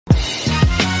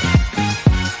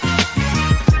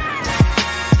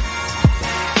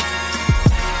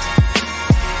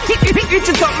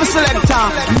Some violent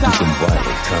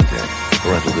content.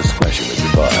 Parental discretion is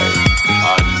advised.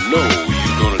 I know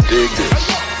you're gonna dig this.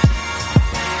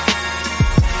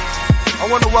 I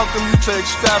want to welcome you to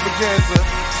Extravaganza.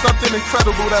 Something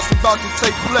incredible that's about to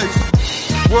take place.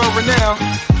 World renowned.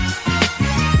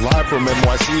 Live from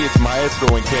NYC, it's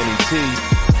Maestro and Kenny T.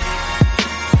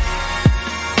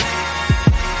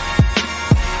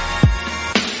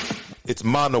 It's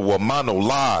Mano a Mano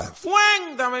live.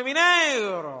 Cuéntame, mi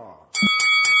negro.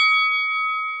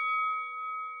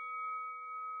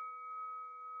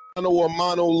 Mano a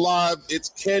Mano live. It's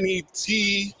Kenny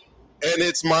T. And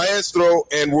it's Maestro.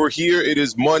 And we're here. It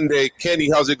is Monday. Kenny,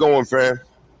 how's it going, fam?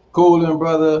 Coolin',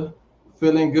 brother.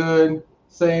 Feeling good.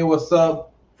 Saying what's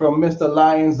up from Mr.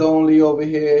 Lions Only over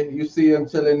here. You see him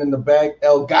chilling in the back.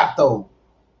 El Gato.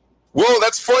 Well,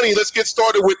 that's funny. Let's get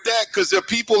started with that because there are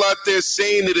people out there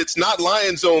saying that it's not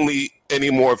Lions Only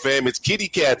anymore, fam. It's kitty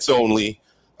cats only,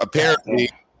 apparently.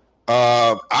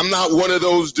 I'm not one of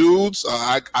those dudes.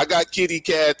 I got kitty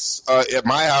cats at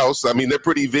my house. I mean, they're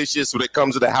pretty vicious when it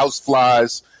comes to the house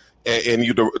flies and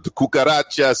the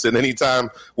cucarachas. And anytime,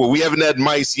 well, we haven't had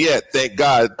mice yet, thank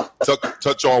God,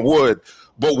 touch on wood.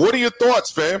 But what are your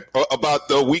thoughts, fam, about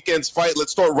the weekend's fight?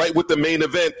 Let's start right with the main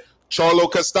event,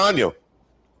 Charlo Castaño.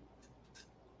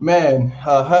 Man,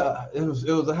 it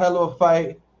was a hell of a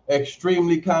fight.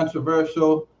 Extremely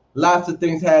controversial. Lots of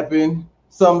things happened.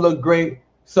 Some looked great,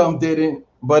 some didn't.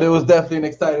 But it was definitely an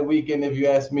exciting weekend, if you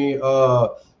ask me.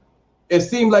 It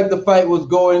seemed like the fight was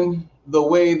going the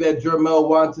way that Jermell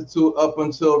wanted to up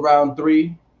until round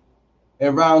 3.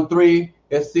 In round 3,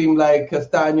 it seemed like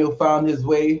Castaño found his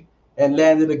way and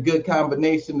landed a good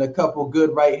combination, a couple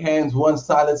good right hands, one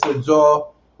solid to the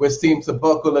jaw, which seemed to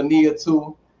buckle a knee or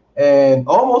two. And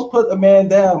almost put a man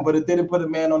down, but it didn't put a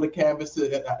man on the canvas.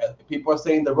 People are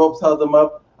saying the ropes held him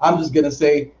up. I'm just going to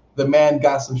say the man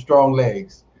got some strong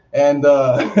legs. And,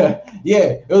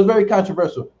 yeah, it was very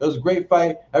controversial. It was a great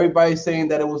fight. Everybody's saying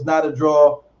that it was not a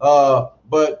draw.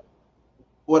 But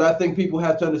what I think people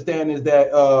have to understand is that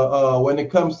when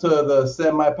it comes to the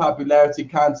semi-popularity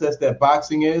contest that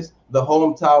boxing is, the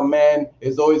hometown man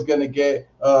is always going to get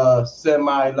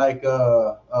like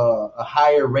a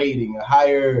higher rating,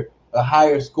 a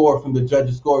higher score from the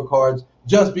judges' scorecards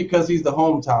just because he's the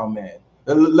hometown man.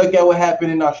 Look at what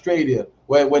happened in Australia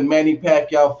when Manny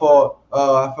Pacquiao fought.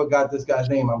 I forgot this guy's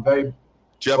name.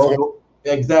 Jeff Horn.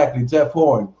 Exactly, Jeff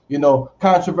Horn. You know,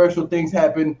 controversial things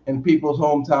happen in people's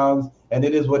hometowns, and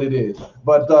it is what it is.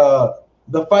 But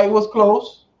the fight was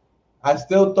close. I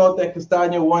still thought that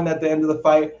Castaño won at the end of the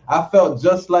fight. I felt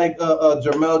just like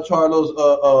Jermell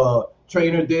Charlo's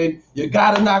trainer did. You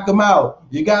got to knock him out.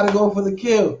 You got to go for the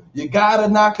kill. You got to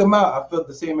knock him out. I felt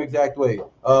the same exact way.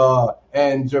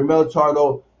 And Jermell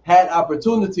Charlo had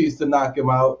opportunities to knock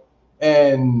him out,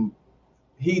 and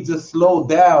he just slowed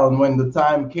down when the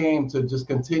time came to just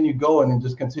continue going and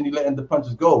just continue letting the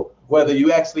punches go. Whether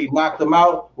you actually knocked him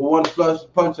out with one flush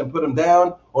punch and put him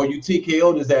down, or you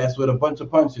TKO'd his ass with a bunch of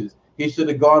punches. He should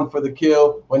have gone for the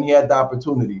kill when he had the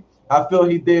opportunity. I feel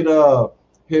he did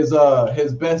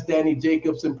his best Danny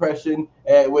Jacobs impression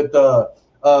with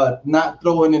not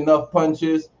throwing enough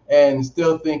punches and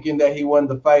still thinking that he won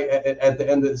the fight at the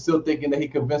end. Still thinking that he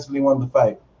convincingly won the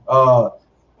fight.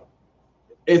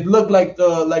 It looked like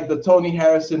the Tony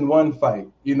Harrison 1 fight.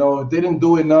 You know, didn't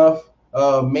do enough.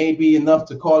 Maybe enough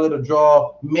to call it a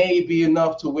draw. Maybe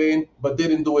enough to win, but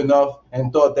didn't do enough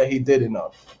and thought that he did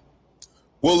enough.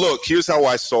 Well, look, here's how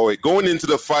I saw it. Going into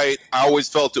the fight, I always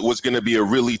felt it was going to be a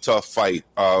really tough fight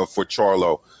for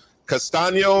Charlo.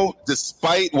 Castaño,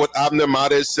 despite what Abner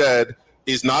Mares said,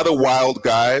 is not a wild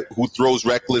guy who throws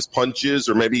reckless punches,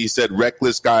 or maybe he said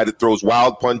reckless guy that throws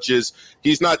wild punches.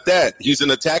 He's not that. He's an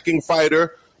attacking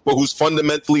fighter, but who's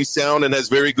fundamentally sound and has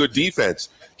very good defense.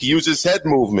 He uses head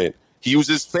movement. He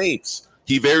uses feints.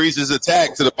 He varies his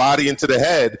attack to the body and to the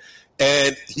head.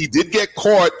 And he did get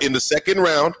caught in the second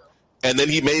round, and then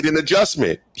he made an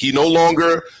adjustment. He no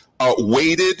longer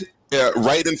waited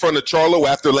right in front of Charlo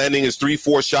after landing his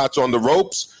 3-4 shots on the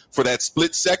ropes. For that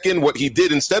split second, what he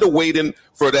did instead of waiting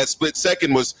for that split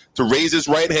second was to raise his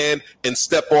right hand and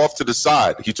step off to the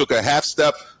side. He took a half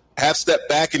step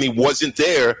back, and he wasn't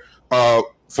there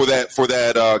for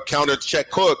that counter check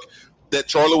hook that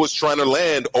Charlo was trying to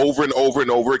land over and over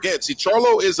and over again. See,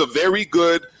 Charlo is a very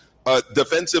good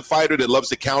defensive fighter that loves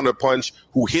to counter punch,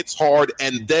 who hits hard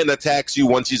and then attacks you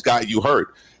once he's got you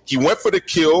hurt. He went for the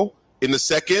kill in the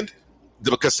second.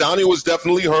 The Castaño was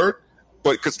definitely hurt,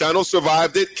 but Castaño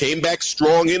survived it, came back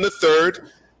strong in the third,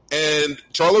 and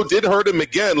Charlo did hurt him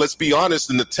again, let's be honest,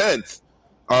 in the 10th.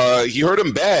 He hurt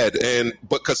him bad,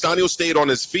 but Castaño stayed on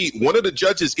his feet. One of the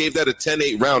judges gave that a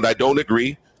 10-8 round. I don't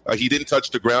agree. He didn't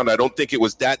touch the ground. I don't think it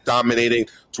was that dominating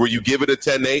to where you give it a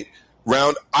 10-8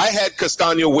 round. I had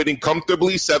Castano winning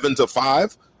comfortably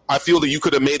 7-5. I feel that you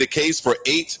could have made a case for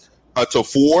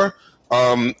 8-4.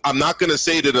 I'm not going to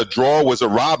say that a draw was a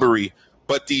robbery,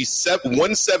 but the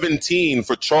 117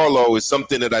 for Charlo is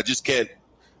something that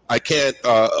I can't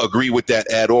agree with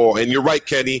that at all. And you're right,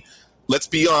 Kenny. Let's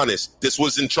be honest. This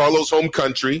was in Charlo's home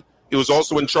country. It was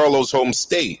also in Charlo's home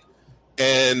state.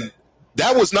 And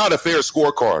that was not a fair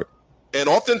scorecard. And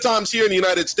oftentimes here in the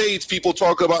United States, people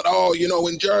talk about,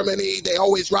 in Germany, they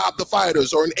always rob the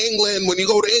fighters. Or in England, when you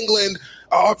go to England,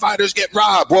 our fighters get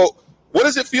robbed. Well, what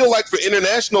does it feel like for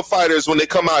international fighters when they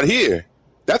come out here?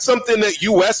 That's something that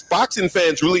U.S. boxing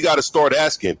fans really got to start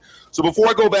asking. So before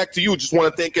I go back to you, just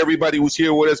want to thank everybody who's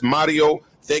here with us. Mario,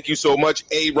 thank you so much.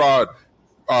 A-Rod,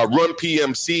 Run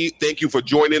PMC, thank you for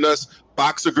joining us.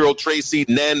 Boxer Girl Tracy,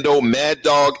 Nando, Mad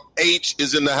Dog, H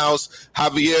is in the house.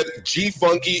 Javier G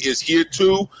Funky is here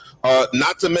too.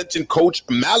 Not to mention Coach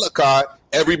Malachi.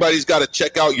 Everybody's got to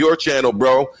check out your channel,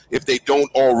 bro. If they don't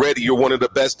already, you're one of the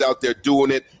best out there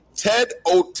doing it. Ted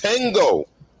Otengo,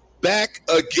 back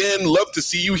again. Love to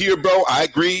see you here, bro. I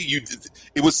agree.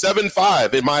 It was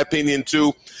 7-5 in my opinion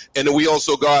too. And then we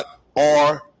also got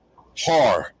R.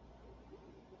 Har.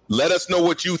 Let us know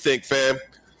what you think, fam.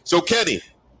 So Kenny,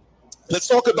 let's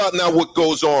talk about now what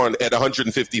goes on at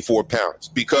 154 pounds,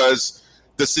 because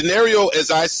the scenario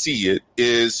as I see it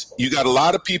is you got a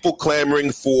lot of people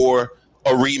clamoring for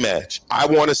a rematch. I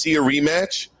want to see a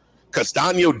rematch.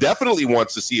 Castano definitely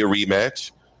wants to see a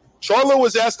rematch. Charlo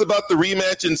was asked about the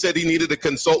rematch and said he needed to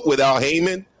consult with Al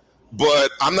Heyman, but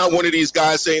I'm not one of these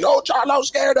guys saying, Charlo's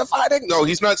scared of fighting. No,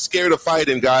 he's not scared of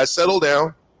fighting, guys. Settle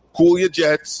down. Cool your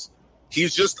jets.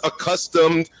 He's just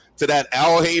accustomed to that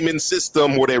Al Heyman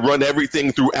system where they run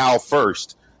everything through Al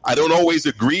first. I don't always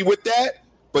agree with that,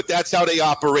 but that's how they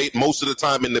operate most of the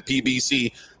time in the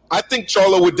PBC. I think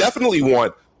Charlo would definitely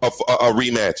want a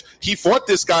rematch. He fought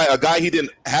this guy, a guy he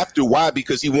didn't have to. Why?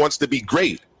 Because he wants to be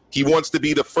great. He wants to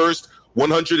be the first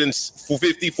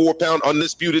 154-pound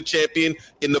undisputed champion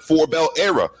in the four-belt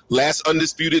era. Last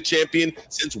undisputed champion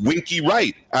since Winky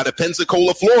Wright out of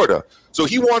Pensacola, Florida. So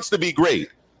he wants to be great.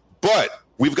 But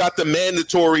we've got the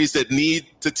mandatories that need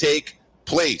to take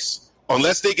place.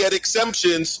 Unless they get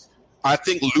exemptions, I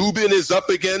think Lubin is up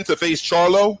again to face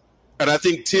Charlo, and I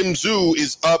think Tim Tszyu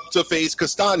is up to face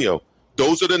Castano.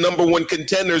 Those are the number one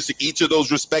contenders to each of those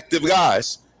respective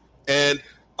guys. And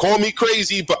call me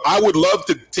crazy, but I would love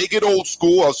to take it old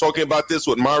school. I was talking about this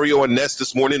with Mario and Ness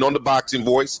this morning on the Boxing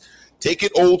Voice. Take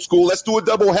it old school. Let's do a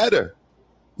doubleheader.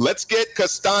 Let's get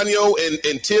Castano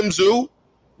and Tim Tszyu,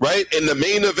 right, in the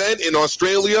main event in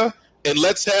Australia, and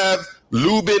let's have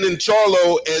Lubin and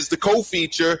Charlo as the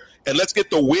co-feature, and let's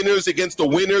get the winners against the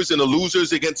winners and the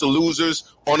losers against the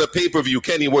losers on a pay-per-view.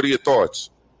 Kenny, what are your thoughts?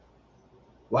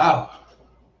 Wow.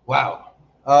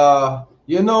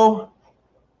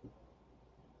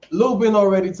 Lubin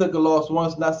already took a loss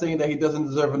once, not saying that he doesn't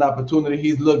deserve an opportunity.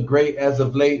 He's looked great as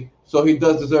of late, so he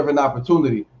does deserve an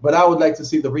opportunity. But I would like to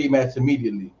see the rematch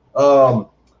immediately.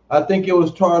 I think it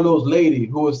was Charlo's lady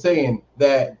who was saying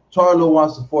that Charlo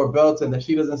wants the 4 belts and that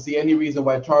she doesn't see any reason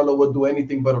why Charlo would do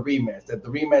anything but a rematch, that the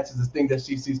rematch is the thing that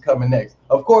she sees coming next.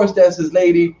 Of course, that's his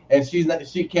lady, and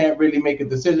she can't really make a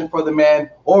decision for the man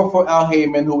or for Al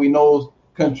Heyman, who he knows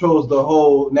controls the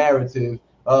whole narrative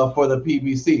for the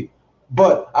PBC.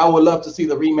 But I would love to see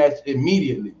the rematch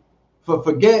immediately.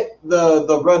 Forget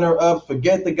the runner-ups,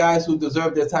 forget the guys who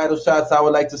deserve their title shots. I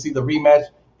would like to see the rematch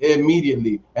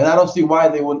immediately. And I don't see why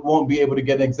they won't be able to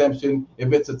get an exemption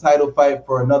if it's a title fight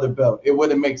for another belt. It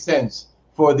wouldn't make sense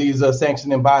for these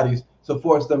sanctioning bodies to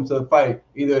force them to fight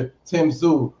either Tim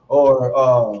Tszyu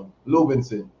or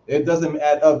Lubinson. It doesn't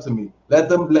add up to me. Let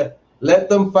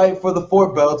them fight for the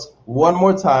 4 belts one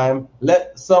more time.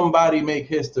 Let somebody make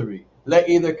history. Let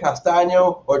either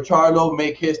Castano or Charlo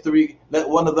make history. Let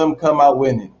one of them come out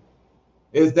winning.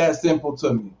 It's that simple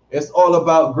to me. It's all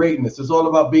about greatness. It's all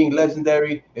about being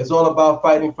legendary. It's all about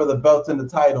fighting for the belts and the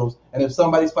titles. And if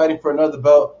somebody's fighting for another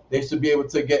belt, they should be able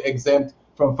to get exempt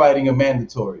from fighting a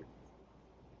mandatory.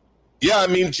 Yeah, I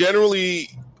mean, generally,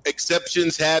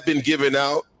 exceptions have been given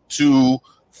out to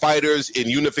fighters in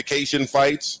unification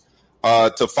fights,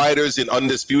 to fighters in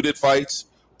undisputed fights.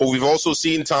 But we've also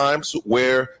seen times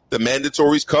where the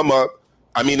mandatories come up.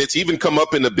 I mean, it's even come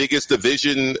up in the biggest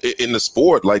division in the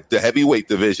sport, like the heavyweight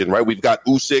division, right? We've got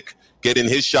Usyk getting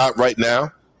his shot right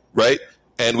now, right?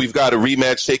 And we've got a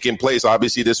rematch taking place.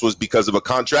 Obviously, this was because of a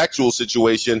contractual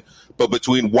situation, but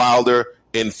between Wilder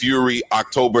and Fury,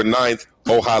 October 9th,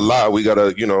 ojalá, we got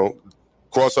to,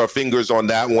 cross our fingers on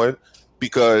that one,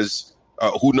 because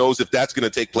Who knows if that's going to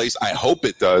take place? I hope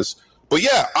it does. But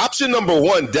yeah, option number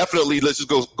one, definitely let's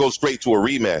just go straight to a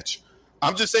rematch.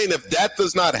 I'm just saying if that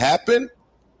does not happen,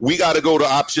 we got to go to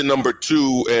option number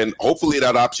two, and hopefully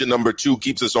that option number two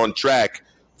keeps us on track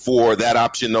for that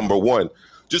option number one.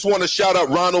 Just want to shout out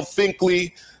Ronald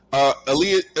Finkley,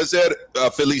 Eliezer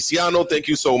Feliciano, thank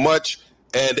you so much,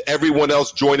 and everyone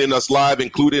else joining us live,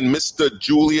 including Mr.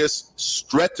 Julius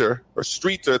Streeter,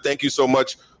 thank you so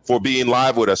much for being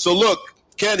live with us. So look,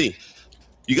 Kenny,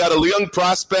 you got a young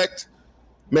prospect.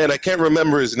 Man, I can't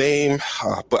remember his name,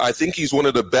 but I think he's one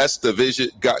of the best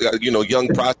young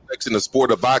prospects in the sport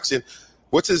of boxing.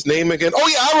 What's his name again? Oh,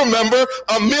 yeah, I remember.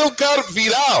 Amilcar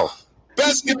Vidal.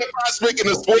 Best prospect in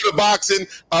the sport of boxing,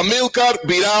 Amilcar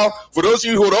Vidal. For those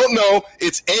of you who don't know,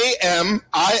 it's Amilcar.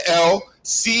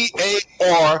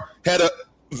 Had a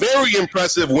very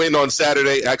impressive win on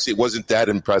Saturday. Actually, it wasn't that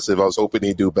impressive. I was hoping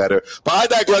he'd do better. But I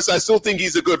digress. I still think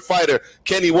he's a good fighter.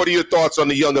 Kenny, what are your thoughts on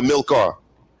the young Amilcar?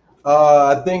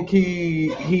 I think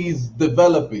he's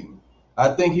developing. I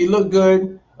think he looked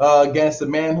good against a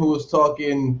man who was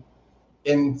talking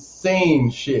insane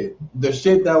shit. The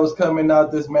shit that was coming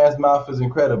out this man's mouth is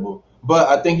incredible. But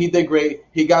I think he did great.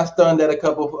 He got stunned at a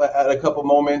couple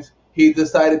moments. He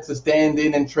decided to stand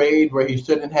in and trade where he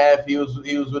shouldn't have. He was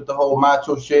with the whole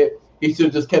macho shit. He should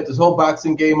have just kept his whole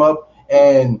boxing game up,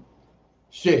 and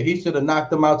shit, he should have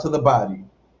knocked him out to the body.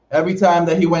 Every time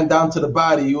that he went down to the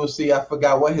body, you will see, I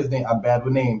forgot what his name. I'm bad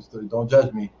with names, so don't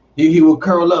judge me. He would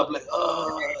curl up like,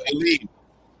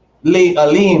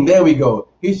 Aleem, there we go.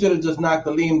 He should have just knocked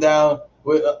Aleem down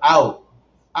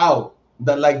out.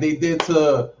 That like they did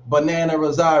to Banana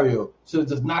Rosario. Should have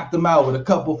just knocked him out with a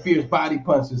couple fierce body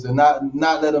punches and not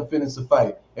let him finish the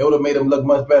fight. It would have made him look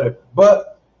much better.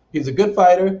 But he's a good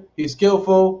fighter. He's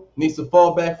skillful. Needs to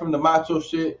fall back from the macho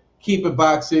shit. Keep it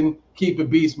boxing. Keep it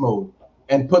beast mode.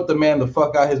 And put the man the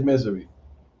fuck out his misery.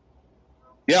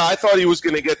 Yeah, I thought he was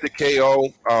going to get the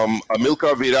KO.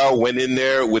 Amilcar Vidal went in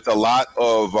there with a lot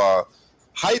of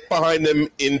hype behind him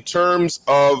in terms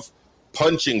of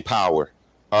punching power.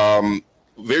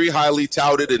 Very highly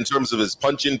touted in terms of his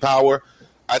punching power.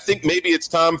 I think maybe it's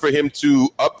time for him to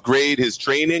upgrade his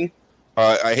training.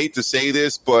 I hate to say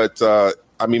this, but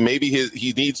maybe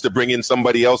he needs to bring in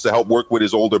somebody else to help work with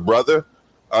his older brother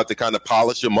to kind of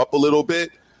polish him up a little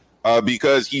bit.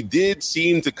 Because he did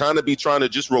seem to kind of be trying to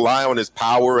just rely on his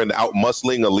power and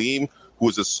out-muscling Aleem, who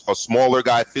is a smaller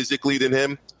guy physically than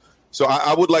him. So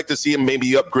I would like to see him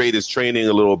maybe upgrade his training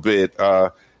a little bit.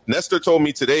 Nestor told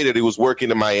me today that he was working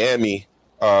in Miami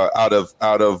out of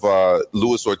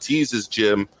Luis Ortiz's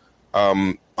gym.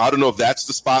 I don't know if that's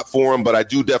the spot for him, but I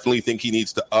do definitely think he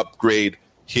needs to upgrade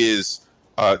his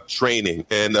training.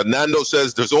 And Nando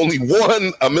says there's only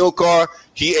one Amilcar.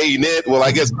 He ain't it. Well,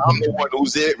 I guess I'm the one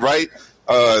who's it, right?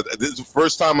 This is the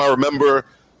first time I remember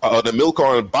an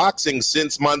Amilcar in boxing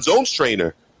since Monzon's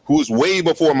trainer, who was way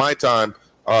before my time,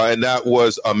 and that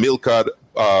was Amilcar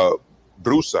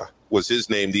Brusa was his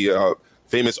name, the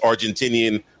famous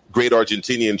great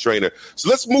Argentinian trainer. So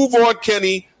let's move on,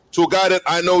 Kenny, to a guy that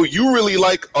I know you really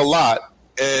like a lot,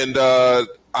 and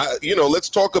let's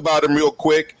talk about him real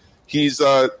quick. He's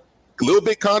a little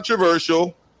bit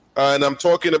controversial, and I'm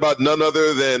talking about none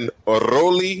other than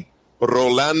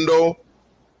Rolando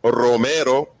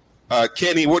Romero.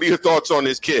 Kenny, what are your thoughts on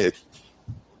this kid?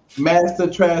 Master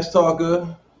trash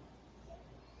talker.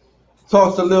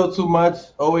 Talks a little too much.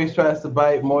 Always tries to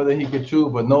bite more than he could chew,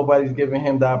 but nobody's giving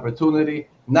him the opportunity.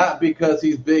 Not because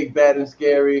he's big, bad, and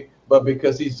scary, but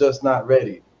because he's just not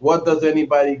ready. What does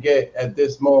anybody get at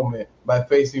this moment by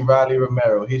facing Rolly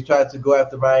Romero? He's tried to go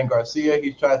after Ryan Garcia.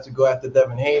 He's tried to go after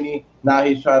Devin Haney. Now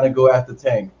he's trying to go after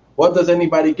Tank. What does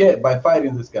anybody get by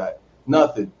fighting this guy?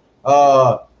 Nothing.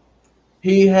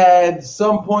 He had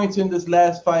some points in this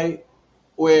last fight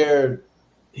where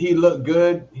he looked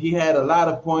good. He had a lot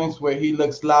of points where he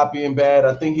looked sloppy and bad.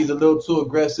 I think he's a little too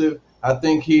aggressive. I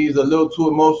think he's a little too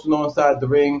emotional inside the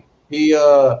ring.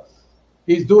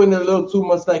 He's doing it a little too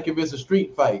much like if it's a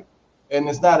street fight, and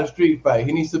it's not a street fight.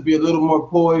 He needs to be a little more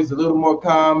poised, a little more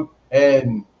calm,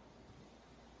 and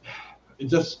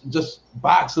just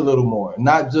box a little more,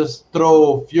 not just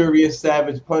throw furious,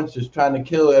 savage punches trying to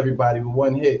kill everybody with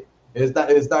one hit. It's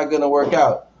not going to work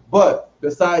out. But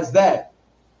besides that,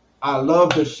 I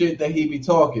love the shit that he be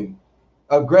talking.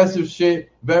 Aggressive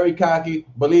shit, very cocky,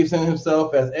 believes in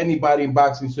himself as anybody in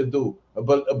boxing should do. A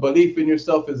belief in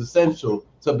yourself is essential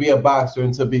to be a boxer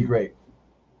and to be great.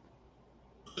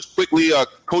 Just quickly,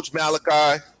 Coach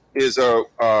Malachi is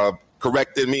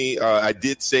corrected me. I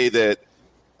did say that.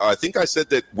 I think I said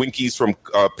that Winky's from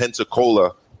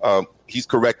Pensacola. he's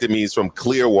corrected me. He's from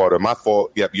Clearwater. My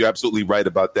fault. Yep, you're absolutely right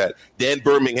about that. Dan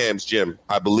Birmingham's gym,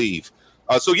 I believe.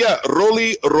 So yeah,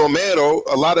 Rolly Romero.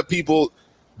 A lot of people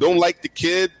don't like the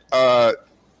kid. I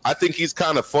think he's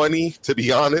kind of funny, to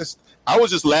be honest. I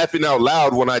was just laughing out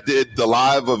loud when I did the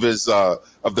live of his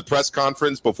of the press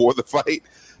conference before the fight.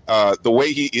 The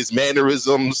way his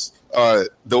mannerisms,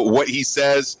 what he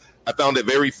says, I found it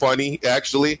very funny.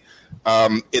 Actually,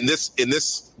 in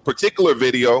this particular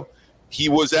video, he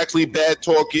was actually bad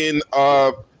talking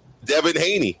Devin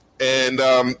Haney, and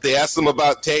they asked him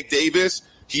about Tank Davis.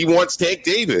 He wants Tank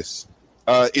Davis.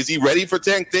 Is he ready for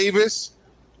Tank Davis?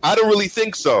 I don't really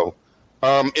think so.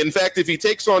 In fact, if he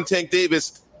takes on Tank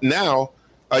Davis now,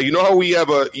 you know how we have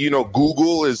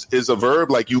Google is a verb,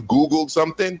 like you Googled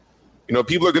something.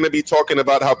 People are going to be talking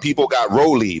about how people got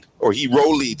rollied or he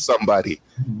rollied somebody.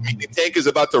 Tank is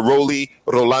about to rolly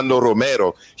Rolando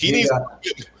Romero. He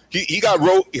got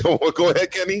rolled. Go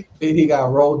ahead, Kenny. He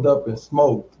got rolled up and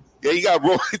smoked. Yeah, he got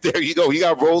rolled. There you go. He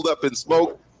got rolled up and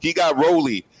smoked. He got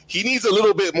rollied. He needs a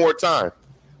little bit more time.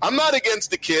 I'm not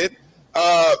against the kid.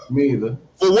 Me either.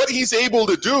 For what he's able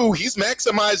to do, he's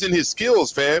maximizing his skills,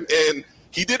 fam. And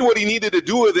he did what he needed to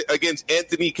do against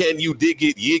Anthony Can You Dig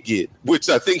It, Yig It, which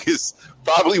I think is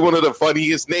probably one of the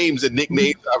funniest names and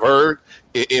nicknames I've heard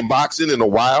in boxing in a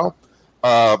while.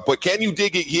 But Can You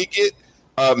Dig It, Yig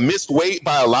It missed weight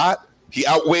by a lot. He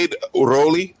outweighed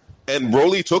Rolly, and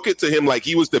Rolly took it to him like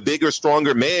he was the bigger,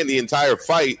 stronger man the entire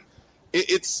fight.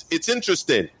 It's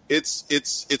interesting. It's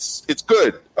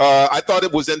good. I thought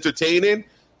it was entertaining.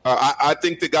 I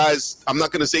think the guy's, I'm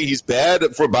not going to say he's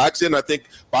bad for boxing. I think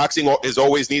boxing has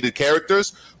always needed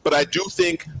characters. But I do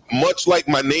think, much like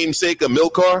my namesake,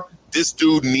 Amilcar, this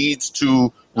dude needs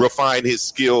to refine his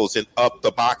skills and up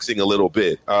the boxing a little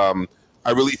bit. I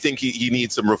really think he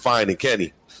needs some refining,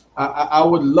 Kenny. I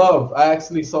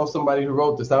actually saw somebody who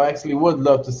wrote this. I actually would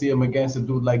love to see him against a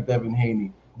dude like Devin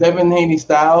Haney. Devin Haney's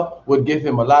style would give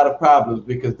him a lot of problems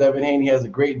because Devin Haney has a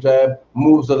great jab,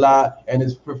 moves a lot, and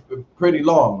is pretty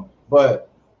long. But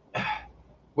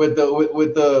with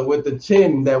the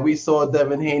chin that we saw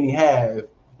Devin Haney have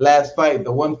last fight,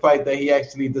 the one fight that he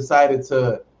actually decided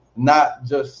to not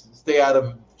just stay out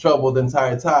of trouble the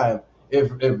entire time,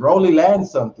 if Rolly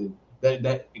lands something,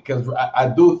 that because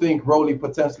I do think Rolly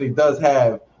potentially does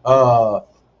have a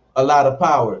lot of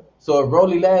power. So if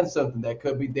Rolly lands something that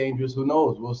could be dangerous, who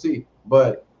knows? We'll see.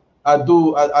 But I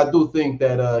do think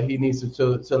that he needs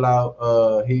to chill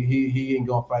out. He ain't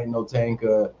gonna fight no Tank.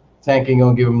 Tank ain't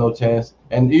gonna give him no chance.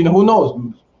 And who knows?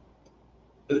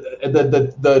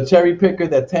 The cherry picker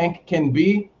that Tank can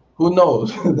be, who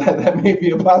knows? that may be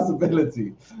a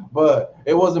possibility. But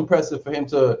it was impressive for him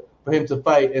to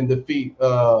fight and defeat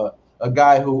a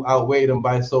guy who outweighed him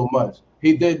by so much.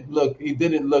 He didn't look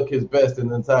his best in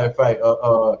the entire fight.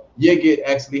 Yigit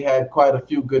actually had quite a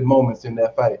few good moments in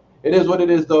that fight. It is what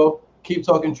it is, though. Keep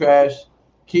talking trash.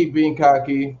 Keep being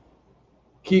cocky.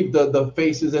 Keep the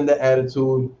faces and the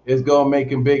attitude. It's going to make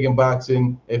him big in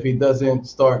boxing if he doesn't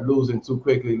start losing too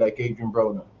quickly like Adrian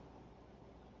Broner.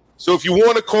 So if you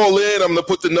want to call in, I'm going to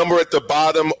put the number at the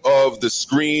bottom of the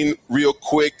screen real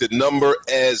quick. The number,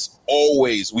 as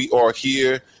always, we are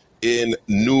here in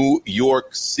New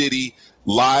York City,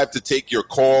 live to take your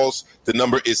calls. The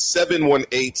number is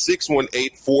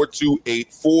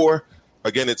 718-618-4284.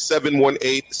 Again, it's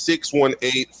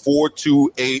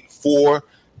 718-618-4284.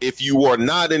 If you are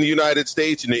not in the United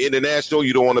States and you're international,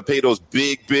 you don't want to pay those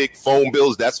big phone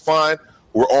bills, that's fine.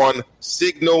 We're on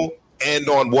Signal and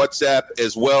on WhatsApp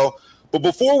as well. But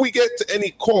before we get to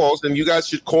any calls, and you guys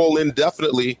should call in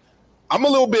definitely, I'm a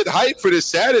little bit hyped for this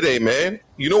Saturday, man.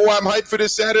 You know why I'm hyped for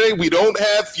this Saturday? We don't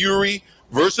have Fury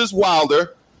versus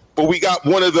Wilder, but we got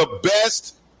one of the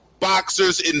best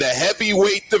boxers in the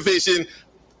heavyweight division.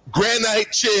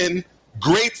 Granite chin,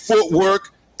 great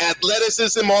footwork,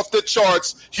 athleticism off the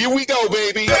charts. Here we go,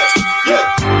 baby.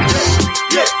 Yeah.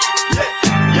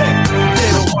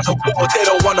 They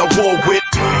don't want to war with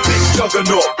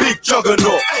big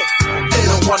juggernaut. They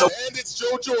don't want to. And it's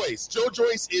Joe Joyce. Joe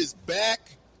Joyce is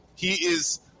back. He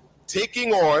is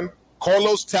taking on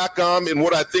Carlos Takam in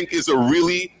what I think is a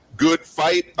really good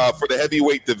fight for the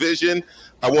heavyweight division.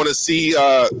 I want to see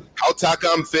how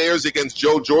Takam fares against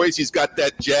Joe Joyce. He's got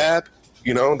that jab,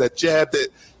 that jab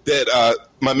that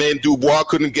my man Dubois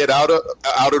couldn't get out of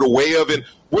the way of. And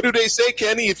what do they say,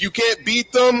 Kenny? If you can't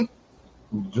beat them,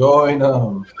 join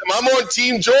them. I'm on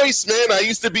Team Joyce, man. I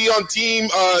used to be on Team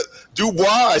Dubois.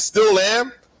 I still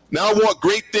am. Now I want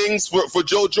great things for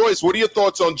Joe Joyce. What are your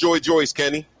thoughts on Joe Joyce,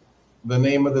 Kenny? The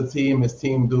name of the team is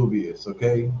Team Dubious,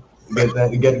 okay?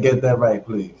 Get that right,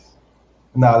 please.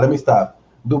 Now, let me stop.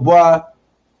 Dubois,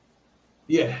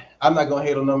 Yeah, I'm not gonna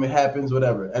hate on him. It happens,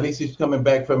 whatever. At least he's coming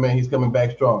back from it. He's coming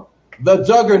back strong. The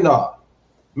Juggernaut,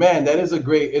 man, that is a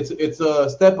great. It's a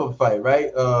step up fight,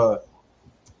 right?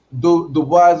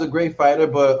 Dubois is a great fighter,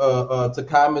 but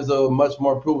Takam is a much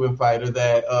more proven fighter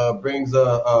that brings a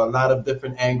lot of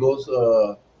different angles.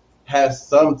 Has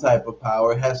some type of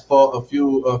power. Has fought a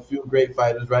few great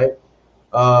fighters, right?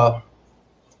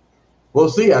 We'll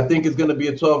see. I think it's going to be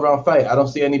a 12-round fight. I don't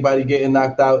see anybody getting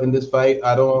knocked out in this fight.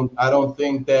 I don't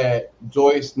think that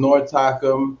Joyce nor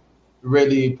Takam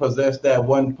really possess that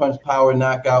one-punch power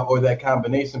knockout or that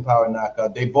combination power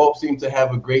knockout. They both seem to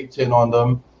have a great chin on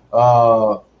them.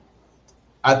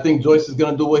 I think Joyce is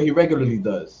going to do what he regularly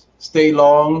does. Stay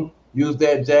long, use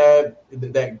that jab,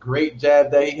 that great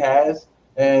jab that he has,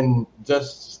 and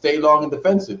just stay long and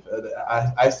defensive.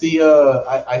 I see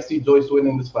Joyce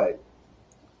winning this fight.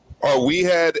 We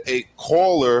had a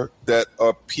caller that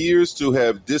appears to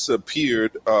have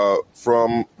disappeared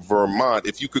from Vermont.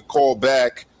 If you could call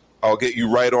back, I'll get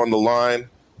you right on the line.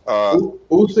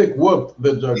 Usyk whooped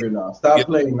the Juggernaut. Stop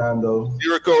playing, Nando.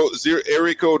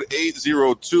 Area code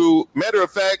 802. Matter of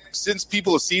fact, since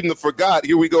people seem to forgot,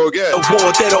 here we go again. A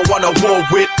war they don't want to war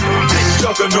with. Big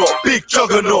Juggernaut, big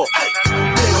Juggernaut.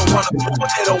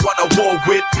 They don't want to war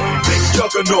with. Big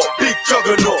Juggernaut, big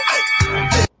Juggernaut.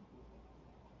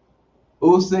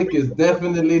 Usyk is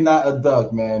definitely not a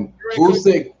duck, man.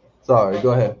 Usyk. Sorry,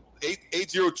 go ahead.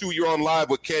 802, you're on live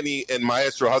with Kenny and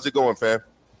Maestro. How's it going, fam?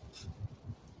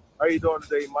 How you doing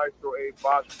today, Maestro A.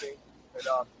 Boxing and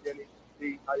Kenny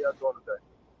C? How y'all doing today?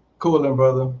 Coolin',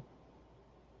 brother.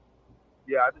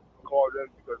 Yeah, I just called in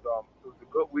because it was a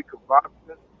good week of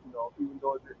boxing. You know, even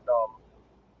though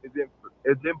it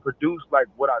didn't produce like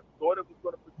what I thought it was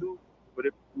going to produce, but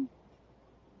it produced.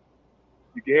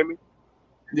 You can hear me?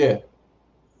 Yeah.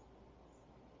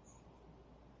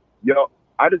 Yo,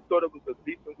 I just thought it was a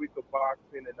decent week of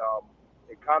boxing, and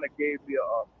it kind of gave me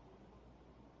a.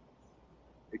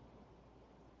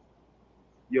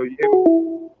 Yo, you hear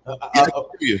me? I can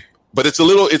hear you, but it's a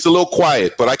little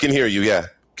quiet. But I can hear you. Yeah,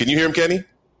 can you hear him, Kenny?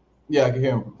 Yeah, I can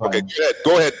hear him. Fine. Okay,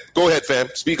 go ahead, fam.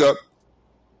 Speak up.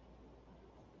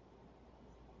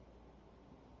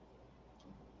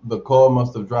 The call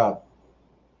must have dropped.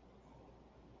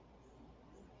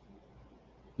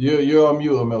 You're on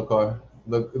mute, Amilcar.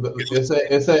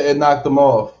 It said it knocked them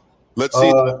off. Let's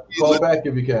see. Call back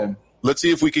if you can. Let's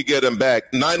see if we could get him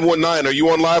back. 919, are you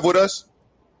on live with us?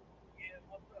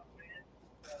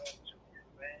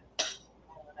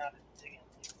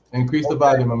 Increase the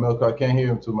volume, Amilcar. I can't hear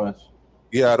him too much.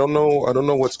 Yeah, I don't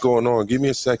know what's going on. Give me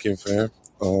a second, fam.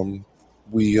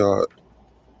 We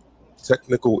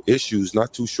technical issues.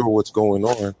 Not too sure what's going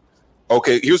on.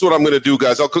 Okay, here's what I'm going to do,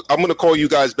 guys. I'm going to call you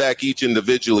guys back each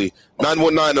individually.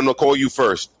 919, I'm going to call you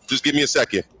first. Just give me a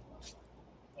second.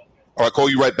 I'll call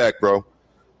you right back, bro.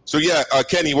 So, yeah,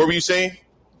 Kenny, what were you saying?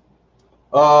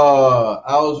 I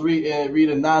was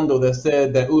reading Nando that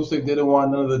said that Usyk didn't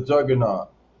want none of the Juggernaut.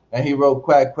 And he wrote,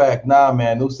 quack, quack. Nah,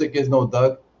 man, Usyk is no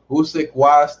duck. Usyk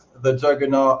washed the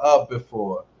Juggernaut up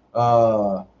before.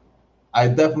 I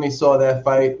definitely saw that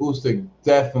fight. Usyk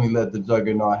definitely let the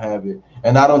Juggernaut have it.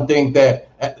 And I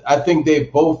think they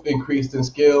both increased in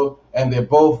skill, and they're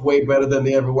both way better than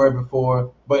they ever were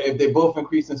before. But if they both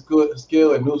increased in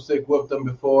skill and Usyk whooped them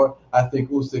before, I think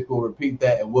Usyk will repeat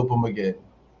that and whoop them again.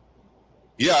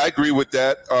 Yeah, I agree with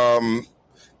that.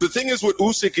 The thing is with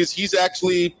Usyk is he's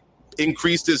actually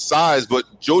increased his size, but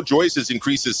Joe Joyce has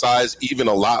increased his size even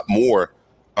a lot more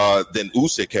than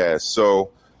Usyk has. So,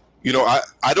 you know,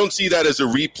 I don't see that as a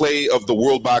replay of the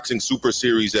World Boxing Super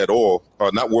Series at all.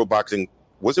 Not World Boxing.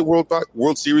 Was it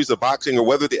World Series of Boxing, or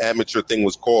whether the amateur thing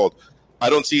was called?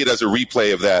 I don't see it as a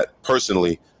replay of that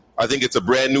personally. I think it's a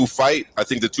brand new fight. I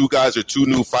think the two guys are two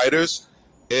new fighters.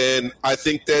 And I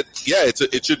think that, yeah,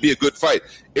 it should be a good fight.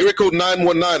 Area code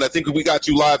 919, I think we got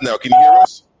you live now. Can you hear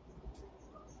us?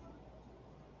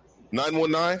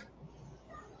 919?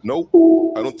 Nope.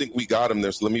 I don't think we got him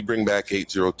there. So let me bring back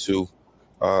 802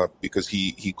 because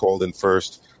he called in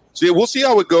first. So, yeah, we'll see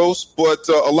how it goes. But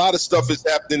a lot of stuff is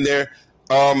happening there.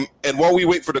 And while we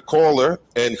wait for the caller,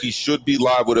 and he should be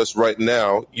live with us right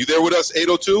now. You there with us,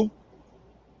 802?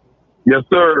 Yes,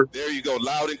 sir. There you go.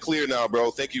 Loud and clear now,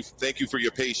 bro. Thank you for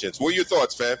your patience. What are your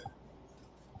thoughts, fam?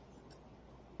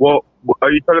 Well,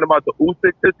 are you talking about the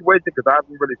Usyk situation? Because I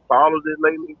haven't really followed it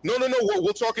lately. No.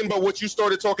 We're talking about what you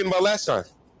started talking about last time.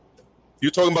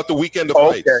 You're talking about the weekend of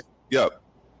fights. Okay. Yep.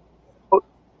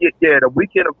 Yeah, the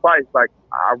weekend of fights. Like,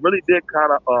 I really did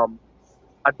kind of.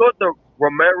 I thought the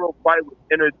Romero fight was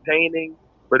entertaining,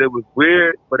 but it was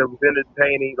weird. But it was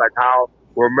entertaining, like how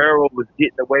Romero was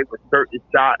getting away with certain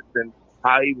shots and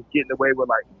how he was getting away with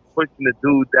like pushing the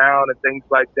dude down and things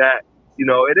like that. You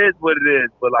know, it is what it is.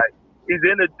 But like, he's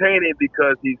entertaining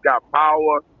because he's got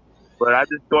power. But I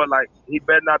just thought like he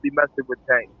better not be messing with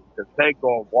Tank. Because Tank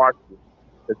gonna watch him.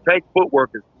 The Tank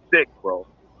footwork is sick, bro.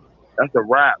 That's a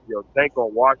wrap, yo. Tank gonna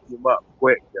wash him up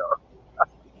quick, yo.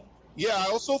 Yeah, I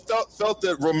also felt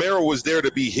that Romero was there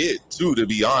to be hit too, to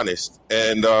be honest.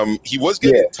 And he was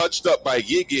getting touched up by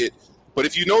Yigit. But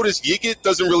if you notice, Yigit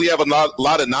doesn't really have a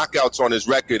lot of knockouts on his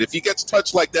record. If he gets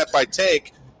touched like that by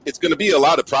Tank, it's going to be a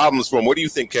lot of problems for him. What do you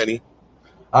think, Kenny?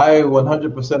 I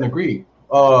 100% agree.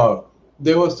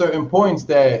 There were certain points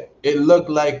that it looked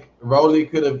like Rolly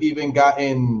could have even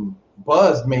gotten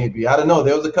buzzed, maybe. I don't know.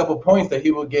 There was a couple points that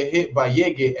he would get hit by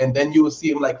Yigit, and then you would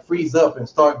see him like freeze up and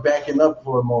start backing up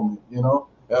for a moment, you know?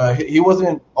 He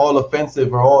wasn't all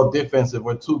offensive or all defensive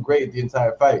or too great the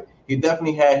entire fight. He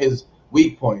definitely had his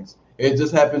weak points. It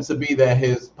just happens to be that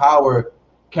his power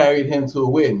carried him to a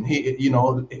win. He, you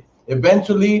know,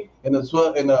 eventually in a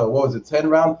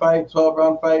 10-round fight,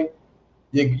 12-round fight,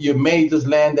 you may just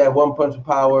land that one punch of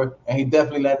power, and he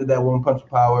definitely landed that one punch of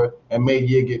power and made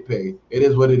Yigit pay. It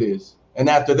is what it is. And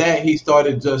after that, he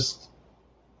started just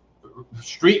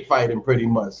street fighting pretty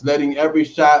much, letting every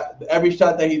shot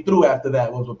that he threw after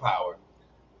that was with power.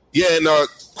 Yeah, and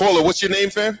caller, what's your name,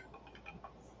 fam?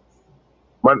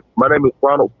 My name is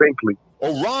Ronald Finkley.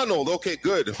 Oh, Ronald. Okay,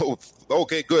 good.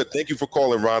 Okay, good. Thank you for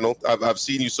calling, Ronald. I've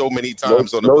seen you so many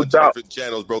times on a bunch of different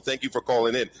channels, bro. Thank you for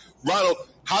calling in. Ronald,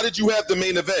 how did you have the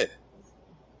main event?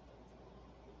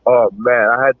 Oh, man,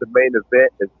 I had the main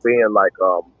event as being like,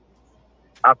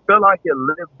 I feel like it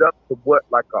lived up to what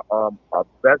like a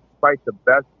best fight, the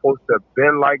best supposed to have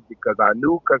been like, because I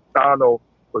knew Castano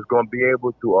was going to be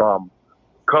able to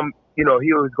come, you know,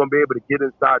 he was going to be able to get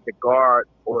inside the guard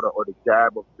or the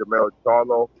jab of Jermell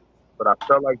Charlo. But I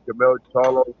felt like Jermell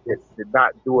Charlo did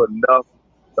not do enough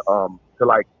to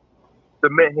like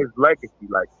cement his legacy.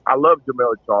 Like, I love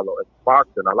Jermell Charlo as a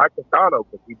boxer. I like Castano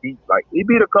because he beat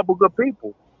a couple good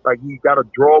people. Like, he got a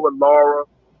draw with Laura,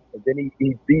 and then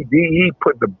he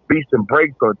put the beast and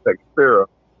brakes on Texera.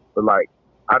 But like,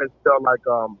 I just felt like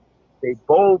they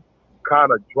both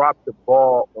kind of dropped the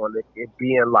ball on it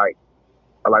being like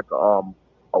a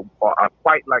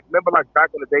fight. Like, remember like back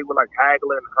in the day with like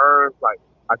Hagler and Hearns, like,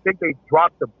 I think they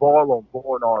dropped the ball on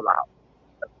going all out.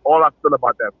 That's all I feel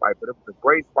about that fight. But it was a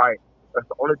great fight. That's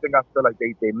the only thing I feel like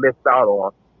they missed out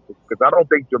on. Because I don't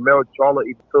think Jermell Charlo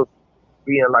even took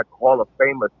being like a Hall of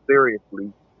Famer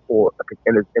seriously, or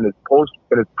in his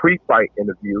pre-fight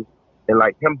interview, and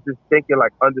like him just thinking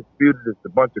like Undisputed is a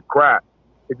bunch of crap.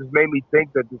 It just made me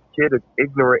think that this kid is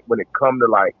ignorant when it comes to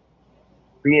like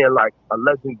being like a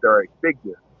legendary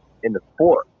figure in the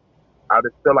sport. I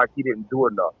just feel like he didn't do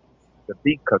enough to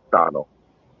beat Castano,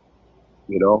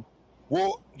 you know?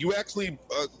 Well, you actually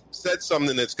said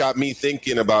something that's got me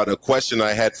thinking about a question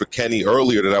I had for Kenny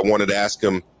earlier that I wanted to ask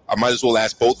him. I might as well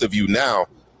ask both of you now.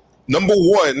 Number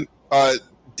one,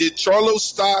 did Charlo's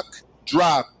stock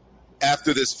drop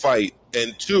after this fight?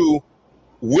 And two,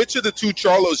 which of the two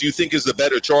Charlos you think is the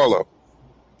better Charlo?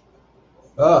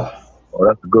 Oh,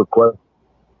 that's a good question.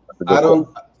 Let's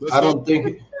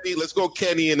go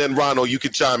Kenny and then Ronald. You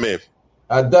can chime in.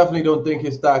 I definitely don't think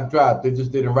his stock dropped. It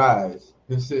just didn't rise.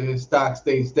 His stock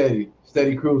stayed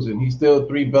steady cruising. He's still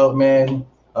 3-belt man.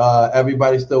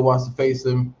 Everybody still wants to face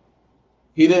him.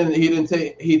 He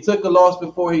took a loss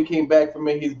before he came back from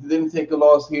it. He didn't take a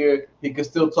loss here. He could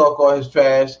still talk all his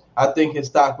trash. I think his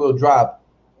stock will drop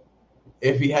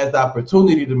if he has the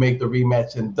opportunity to make the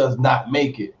rematch and does not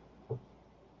make it.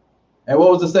 And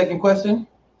what was the second question?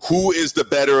 Who is the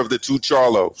better of the two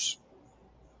Charlos?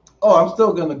 Oh, I'm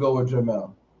still gonna go with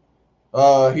Jermell.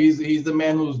 He's the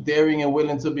man who's daring and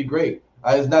willing to be great.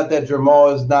 It's not that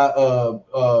Jermell is not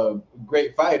a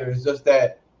great fighter. It's just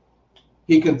that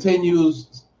he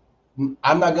continues.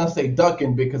 I'm not gonna say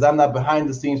ducking because I'm not behind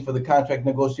the scenes for the contract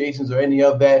negotiations or any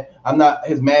of that. I'm not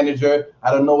his manager. I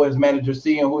don't know what his manager's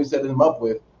seeing, who he's setting him up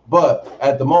with. But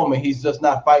at the moment, he's just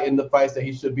not fighting the fights that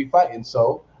he should be fighting.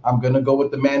 So I'm gonna go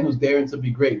with the man who's daring to be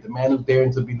great, the man who's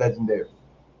daring to be legendary.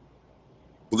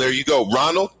 Well, there you go,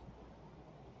 Ronald.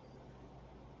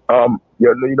 Yeah,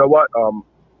 you know what?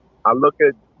 I look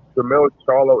at Jermell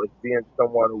Charlo as being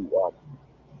someone who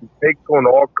he takes on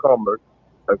all comers,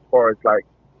 as far as like,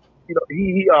 you know,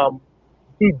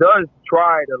 he does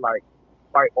try to like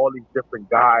fight all these different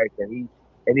guys, and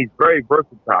he's very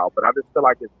versatile. But I just feel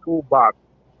like his toolbox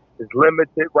is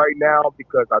limited right now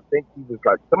because I think he was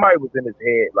like somebody was in his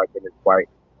head like in his fight.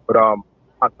 But I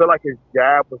feel like his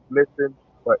jab was missing.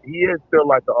 But he is still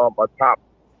like a top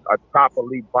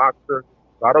elite boxer.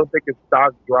 I don't think his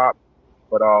stock dropped,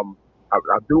 but I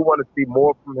do want to see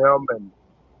more from him, and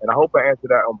And I hope I answered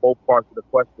that on both parts of the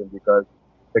question, because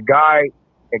the guy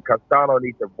and Castano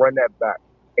need to run that back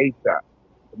ASAP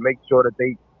to make sure that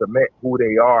they cement who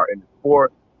they are in the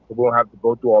sport, so we don't have to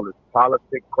go through all this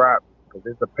politic crap, because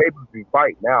it's a pay-per-view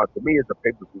fight now. To me, it's a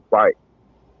pay-per-view fight.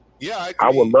 Yeah, I agree.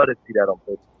 I would love to see that on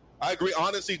paper. I agree.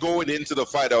 Honestly, going into the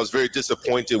fight, I was very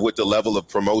disappointed with the level of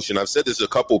promotion. I've said this to a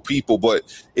couple people, but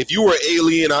if you were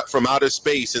alien from outer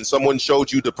space and someone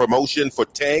showed you the promotion for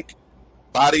Tank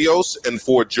Barrios and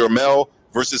for Jermell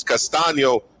versus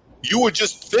Castaño, you would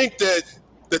just think that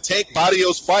the Tank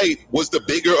Barrios fight was the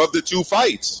bigger of the two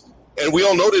fights. And we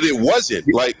all know that it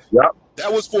wasn't. Like,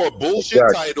 that was for a bullshit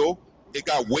title. It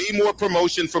got way more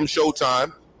promotion from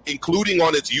Showtime, including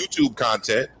on its YouTube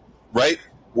content, right?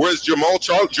 Whereas Jermell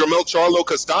Charlo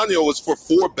Castaño was for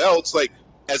 4 belts. Like,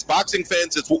 as boxing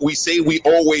fans, it's what we say we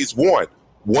always want.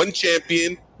 One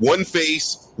champion, one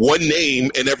face, one name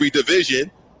in every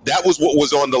division. That was what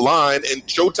was on the line. And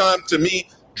Showtime, to me,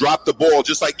 dropped the ball,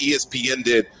 just like ESPN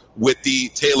did with the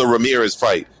Taylor Ramirez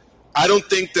fight. I don't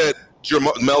think that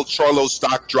Jermell Charlo's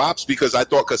stock drops because I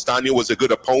thought Castaño was a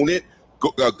good opponent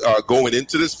going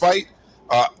into this fight.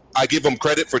 I give him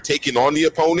credit for taking on the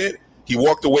opponent. He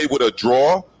walked away with a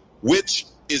draw, which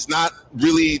is not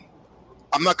really,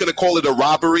 I'm not going to call it a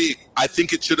robbery. I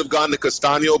think it should have gone to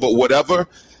Castaño, but whatever.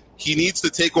 He needs to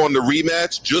take on the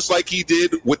rematch, just like he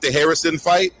did with the Harrison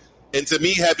fight. And to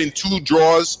me, having 2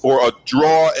 draws or a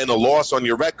draw and a loss on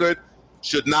your record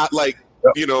should not,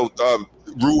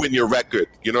 ruin your record.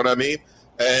 You know what I mean?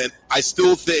 And I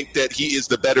still think that he is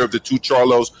the better of the 2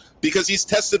 Charlos because he's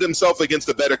tested himself against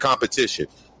the better competition.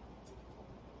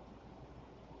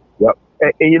 Yep.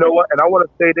 And you know what? And I want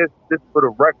to say this for the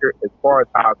record, as far as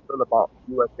how I feel about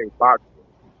USA boxing.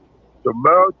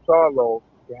 Jermell Charlo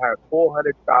had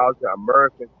 400,000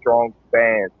 American strong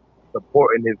fans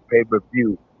supporting his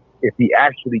pay-per-view. If he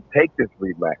actually take this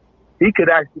rematch, he could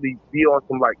actually be on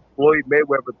some like Floyd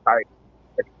Mayweather type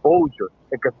exposure.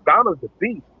 And Castaño's a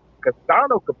beast.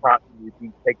 Castaño could possibly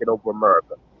be taking over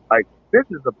America. Like, this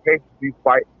is a pay-per-view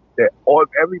fight that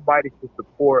everybody should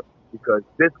support, because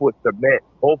this would cement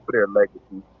both of their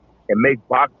legacies and make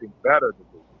boxing better than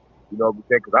this. You know what I'm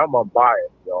saying? Because I'm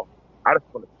unbiased, yo. I just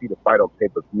want to see the fight on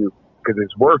pay-per-view because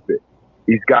it's worth it.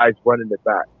 These guys running it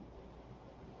back.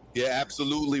 Yeah,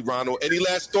 absolutely, Ronald. Any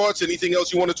last thoughts? Anything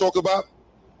else you want to talk about?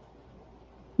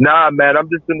 Nah, man. I'm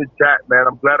just in the chat, man.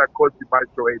 I'm glad I caught you,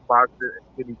 Maestro 8 Boxing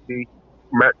and Kenny T.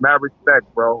 Mad respect,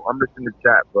 bro. I'm just in the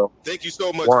chat, bro. Thank you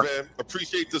so much, man.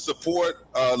 Appreciate the support.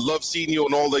 Love seeing you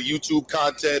on all the YouTube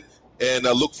content. And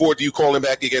I look forward to you calling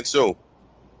back again soon.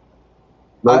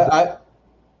 Take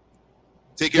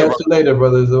care. Catch you later,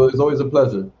 brothers. It's always a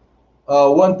pleasure.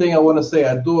 One thing I want to say,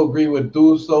 I do agree with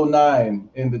Duso9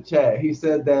 in the chat. He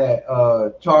said that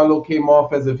Charlo came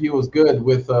off as if he was good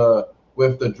with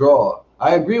the draw.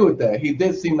 I agree with that. He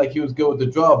did seem like he was good with the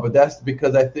draw, but that's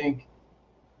because I think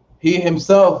he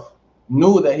himself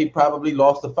knew that he probably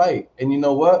lost the fight. And you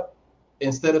know what?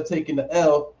 Instead of taking the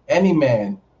L, any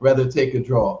man rather take a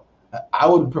draw. I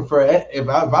would prefer if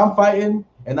I'm fighting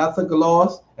and I took a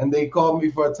loss and they called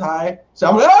me for a tie, so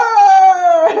I'm like,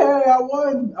 hey, I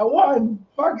won.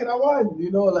 Fuck it, I won.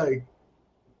 You know, like,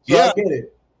 so yeah. I get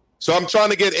it. So I'm trying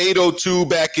to get 802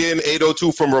 back in,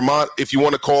 802 from Vermont. If you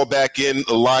want to call back in,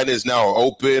 the line is now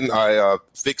open. I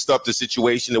fixed up the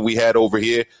situation that we had over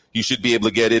here. You should be able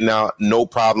to get in now, no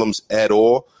problems at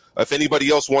all. If anybody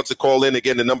else wants to call in,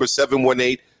 again, the number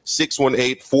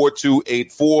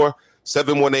 718-618-4284.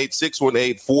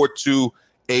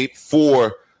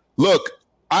 718-618-4284. Look,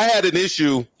 I had an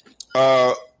issue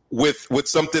with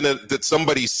something that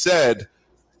somebody said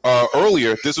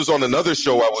earlier. This was on another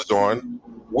show I was on,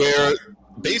 where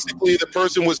basically the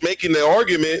person was making the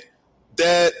argument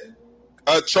that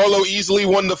Charlo easily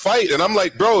won the fight. And I'm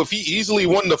like, bro, if he easily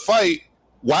won the fight,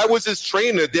 why was his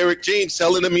trainer, Derek James,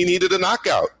 telling him he needed a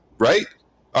knockout, right?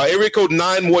 Area code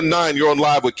 919, you're on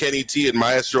live with Kenny T and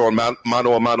Maestro on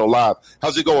Mano a Mano Live.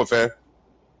 How's it going, fam?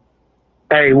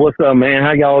 Hey, what's up, man?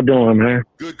 How y'all doing, man?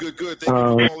 Good. Thank you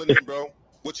for calling in, bro.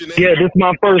 What's your name? Yeah, this is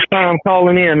my first time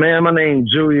calling in, man. My name's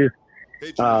Julius.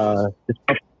 Hey, Julius. It's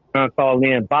my first time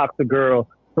calling in. Boxer Girl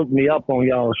hooked me up on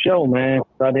y'all's show, man.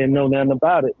 I didn't know nothing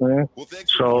about it, man. Well,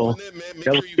 thanks for calling in, man. Make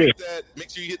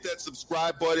sure you hit that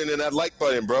subscribe button and that like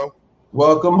button, bro.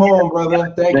 Welcome home,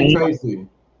 brother. Thank you, Tracy.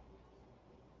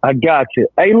 I got you.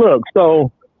 Hey, look,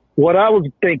 so what I was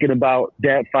thinking about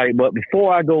that fight, but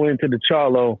before I go into the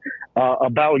Charlo,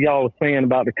 about y'all saying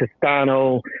about the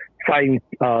Castaño fighting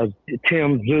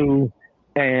Tim Tszyu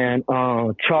and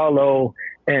Charlo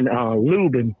and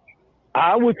Lubin,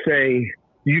 I would say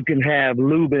you can have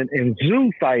Lubin and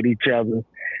Tszyu fight each other,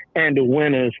 and the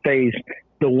winners face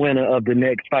the winner of the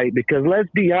next fight. Because let's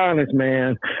be honest,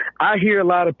 man, I hear a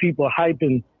lot of people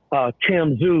hyping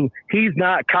Tim Tszyu. He's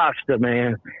not Costa,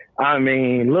 man. I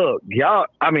mean, look, y'all,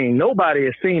 I mean, nobody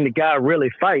has seen the guy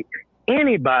really fight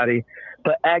anybody,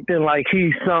 but acting like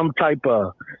he's some type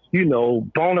of, you know,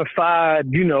 bona fide,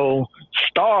 you know,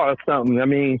 star or something. I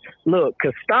mean, look,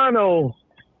 Castano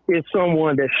is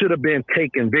someone that should have been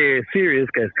taken very serious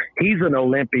because he's an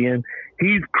Olympian.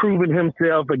 He's proven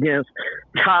himself against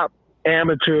top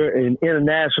amateur and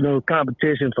international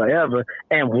competition forever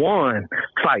and won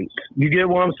fights. You get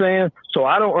what I'm saying? So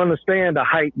I don't understand the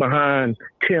hype behind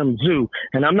Tim Tszyu.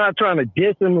 And I'm not trying to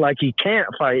diss him like he can't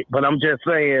fight, but I'm just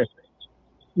saying,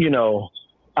 you know,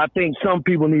 I think some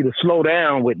people need to slow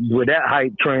down with that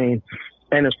hype train.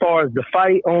 And as far as the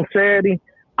fight on Saturday,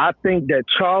 I think that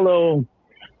Charlo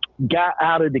got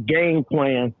out of the game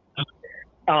plan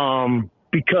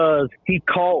because he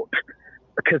caught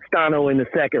Castano in the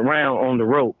second round on the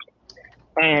ropes.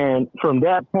 And from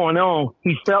that point on,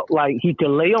 he felt like he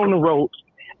could lay on the ropes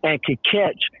and could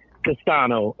catch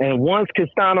Castano. And once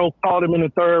Castano caught him in the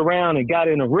third round and got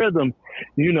in a rhythm,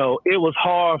 you know, it was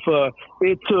hard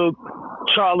it took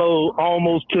Charlo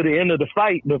almost to the end of the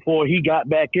fight before he got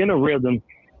back in a rhythm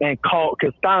and caught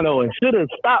Castano and should have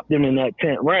stopped him in that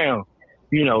 10th round.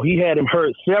 You know, he had him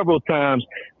hurt several times,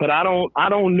 but I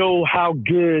don't know how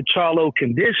good Charlo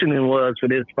conditioning was for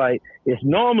this fight. It's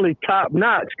normally top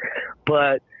notch,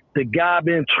 but the guy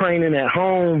been training at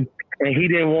home and he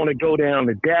didn't want to go down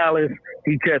to Dallas.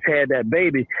 He just had that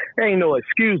baby. There ain't no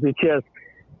excuse. It's just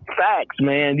facts,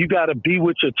 man. You got to be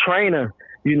with your trainer.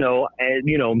 You know, and,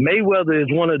 you know, Mayweather is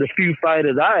one of the few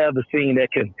fighters I ever seen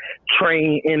that can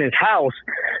train in his house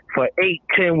for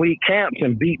 8-10 week camps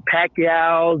and beat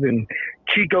Pacquiao's and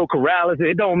Chico Corrales.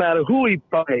 It don't matter who he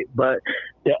fight, but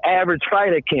the average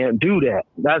fighter can't do that.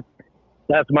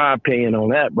 That's my opinion on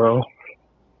that, bro.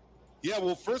 Yeah,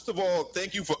 well, first of all,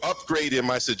 thank you for upgrading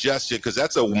my suggestion because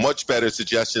that's a much better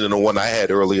suggestion than the one I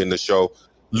had earlier in the show.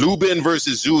 Lubin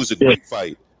versus Tszyu is a great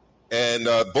fight. And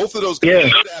both of those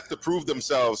guys would have to prove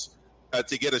themselves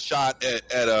to get a shot at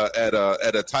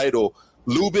a title.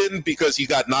 Lubin, because he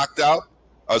got knocked out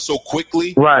so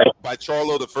quickly by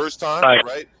Charlo the first time,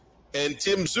 right? And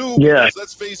Tim Tszyu, because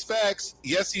let's face facts,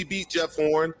 yes, he beat Jeff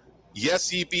Horn. Yes,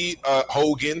 he beat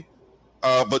Hogan.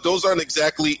 But those aren't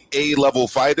exactly A-level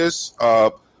fighters.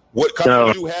 What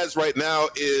Tszyu has right now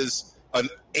is an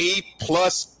A++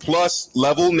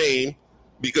 level name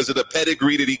because of the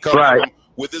pedigree that he comes from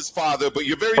with his father. But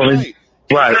you're very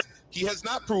right. He has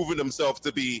not proven himself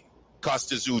to be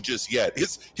Costa Tszyu just yet.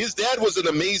 His dad was an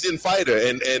amazing fighter,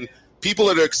 and people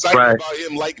that are excited about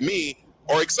him, like me,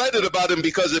 are excited about him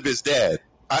because of his dad.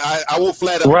 I will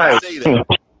flat out say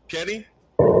that. Kenny?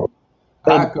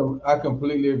 I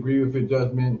completely agree with your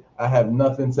judgment. I have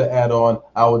nothing to add on.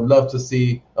 I would love to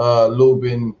see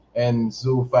Lubin and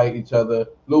Tszyu fight each other.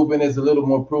 Lubin is a little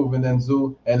more proven than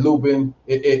Tszyu, and Lubin,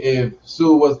 if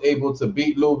Tszyu was able to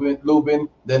beat Lubin,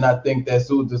 then I think that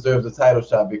Tszyu deserves a title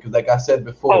shot because, like I said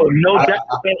before,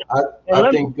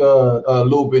 I think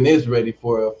Lubin is ready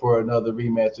for another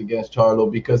rematch against Charlo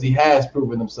because he has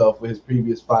proven himself with his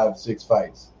previous 5-6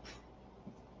 fights.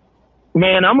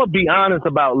 Man, I'm gonna be honest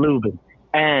about Lubin.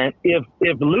 And if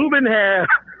Lubin had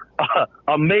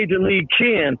a major league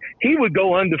chin, he would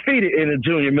go undefeated in the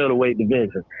junior middleweight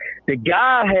division. The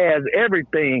guy has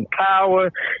everything: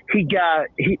 power.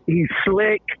 He's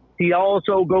slick. He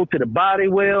also go to the body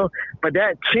well. But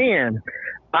that chin,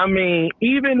 I mean,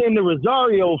 even in the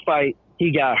Rosario fight,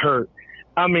 he got hurt.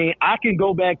 I mean, I can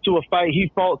go back to a fight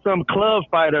he fought some club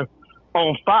fighter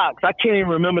on Fox. I can't even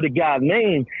remember the guy's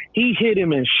name. He hit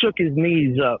him and shook his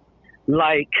knees up.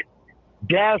 Like,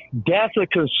 that's a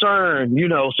concern, you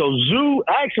know. So Tszyu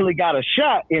actually got a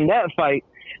shot in that fight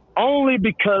only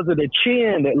because of the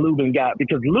chin that Lubin got,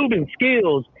 because Lubin's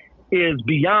skills is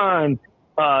beyond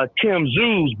Tim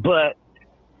Tszyu's, but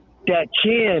that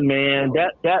chin, man,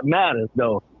 that matters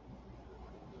though.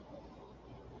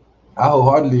 I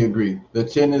wholeheartedly agree. The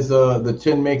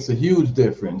chin makes a huge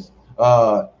difference.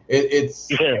 It's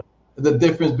the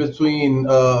difference between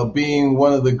being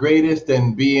one of the greatest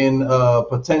and being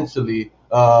potentially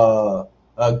a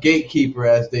gatekeeper,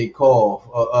 as they call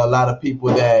a lot of people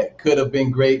that could have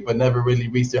been great but never really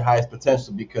reached their highest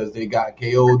potential because they got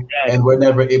KO'd and were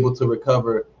never able to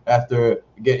recover after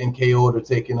getting KO'd or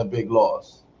taking a big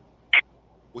loss.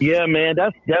 Yeah, man,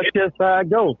 that's just how it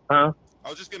goes, huh? I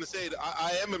was just going to say,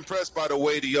 I am impressed by the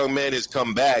way the young man has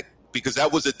come back because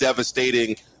that was a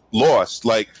devastating loss.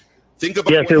 Like, think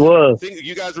about it was.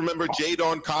 You guys remember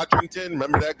Jadon Codrington?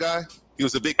 Remember that guy? He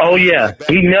was a big. Oh yeah,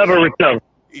 he never recovered.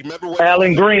 You remember when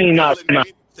Alan Green knocked him out?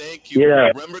 Thank you.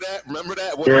 Yeah. Remember that? Remember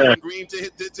that? What Yeah. Green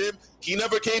did to him? He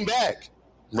never came back,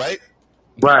 right?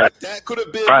 Right. That could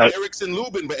have been Right. Erickson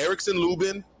Lubin, but Erickson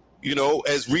Lubin, you know,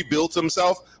 has rebuilt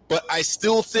himself. But I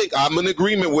still think I'm in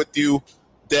agreement with you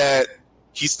that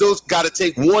he still got to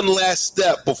take one last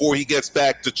step before he gets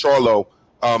back to Charlo,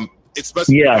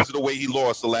 especially because of the way he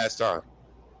lost the last time.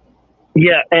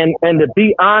 Yeah, and to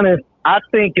be honest, I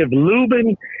think if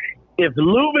Lubin,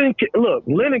 look,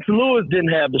 Lennox Lewis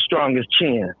didn't have the strongest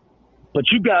chin, but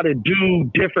you got to do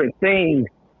different things.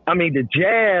 I mean, the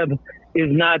jab is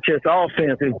not just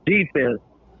offense, it's defense.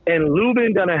 And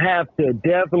Lubin gonna have to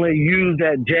definitely use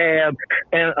that jab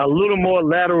and a little more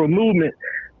lateral movement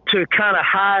to kind of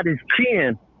hide his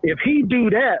chin. If he do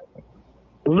that,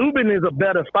 Lubin is a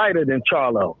better fighter than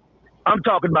Charlo. I'm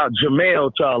talking about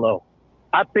Jermell Charlo.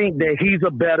 I think that he's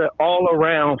a better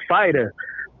all-around fighter.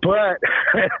 But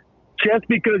just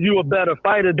because you're a better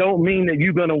fighter don't mean that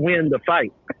you're going to win the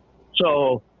fight.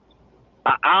 So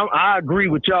I agree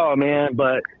with y'all, man.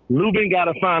 But Lubin got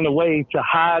to find a way to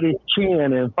hide his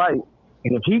chin and fight.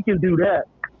 And if he can do that,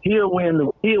 he'll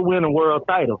win a world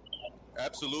title.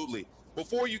 Absolutely.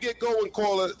 Before you get going,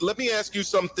 caller, let me ask you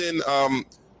something.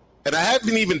 And I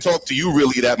haven't even talked to you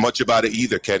really that much about it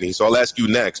either, Kenny. So I'll ask you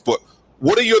next. But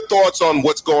what are your thoughts on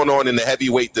what's going on in the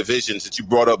heavyweight division since you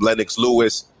brought up Lennox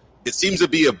Lewis? It seems to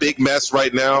be a big mess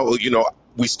right now. You know,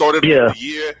 we started the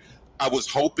year. I was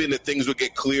hoping that things would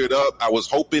get cleared up. I was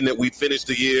hoping that we'd finish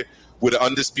the year with an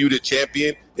undisputed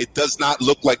champion. It does not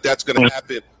look like that's going to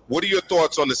happen. What are your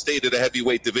thoughts on the state of the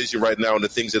heavyweight division right now and the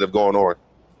things that have gone on?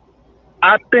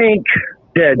 I think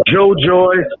that Joe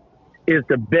Joyce is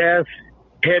the best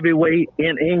heavyweight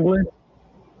in England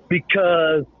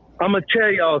because I'm going to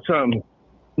tell y'all something.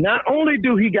 Not only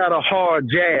do he got a hard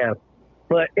jab,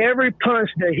 but every punch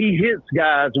that he hits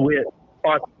guys with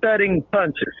are thudding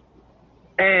punches.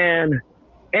 And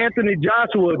Anthony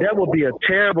Joshua, that would be a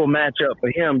terrible matchup for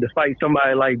him to fight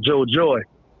somebody like Joe Joyce.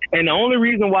 And the only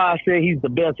reason why I say he's the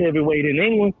best heavyweight in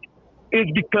England is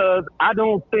because I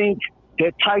don't think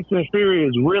that Tyson Fury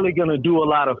is really going to do a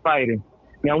lot of fighting.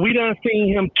 Now, we done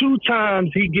seen him 2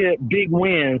 times he get big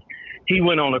wins. He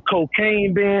went on a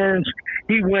cocaine binge.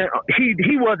 He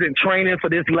wasn't training for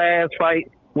this last fight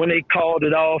when they called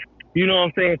it off. You know what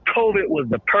I'm saying? COVID was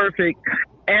the perfect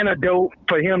antidote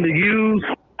for him to use.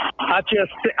 I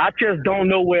just don't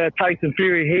know where Tyson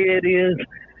Fury head is.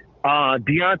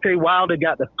 Deontay Wilder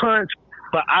got the punch,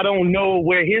 but I don't know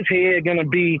where his head gonna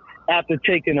be after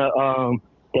taking the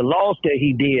loss that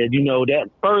he did. You know, that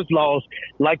first loss,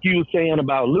 like you were saying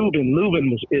about Lubin.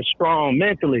 Lubin is strong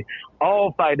mentally.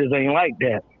 All fighters ain't like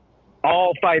that.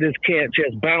 All fighters can't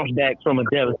just bounce back from a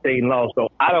devastating loss. So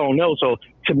I don't know. So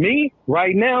to me,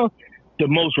 right now, the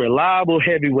most reliable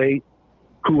heavyweight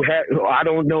who I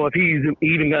don't know if he's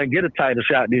even going to get a title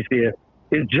shot this year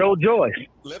is Joe Joyce.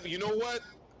 You know what?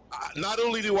 Not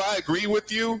only do I agree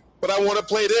with you, but I want to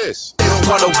play this. They don't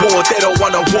want a war, they don't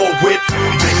want a war with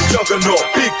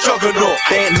big juggernaut.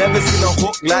 They ain't never seen a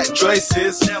hook like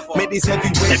Joyce's. Make these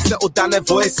heavyweights settle down their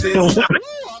voices.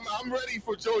 I'm ready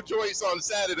for Joe Joyce on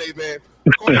Saturday, man.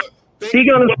 He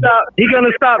gonna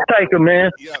stop Taker,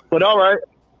 man. Yeah. But all right.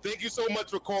 Thank you so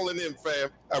much for calling in, fam.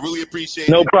 I really appreciate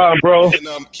it. No problem, bro. And,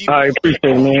 I appreciate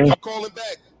it, man. Keep calling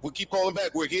back. We'll keep calling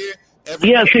back. We're here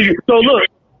every Monday. So look,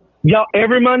 y'all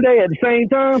every Monday at the same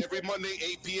time? Every Monday,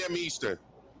 8 p.m. Eastern.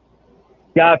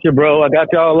 Gotcha, bro. I got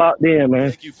y'all locked in, man.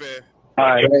 Thank you, fam. All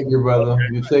right. Thank you, brother.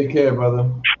 You take care,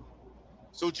 brother.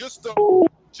 So just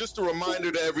a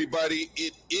reminder to everybody,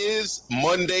 it is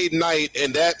Monday night,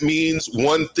 and that means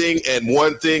one thing and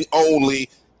one thing only.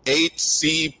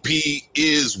 HCP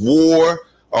is war.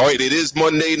 All right, it is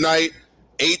Monday night.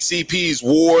 HCP is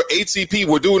war. HCP,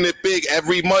 we're doing it big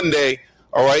every Monday.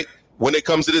 All right, when it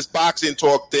comes to this boxing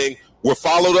talk thing, we're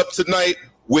followed up tonight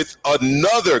with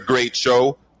another great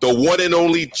show. The one and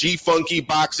only G-Funky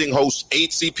boxing host,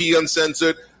 HCP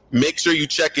Uncensored. Make sure you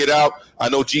check it out. I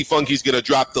know G-Funky's going to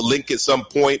drop the link at some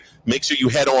point. Make sure you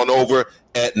head on over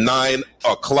at 9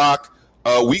 o'clock.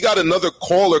 We got another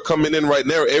caller coming in right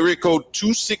now. Area code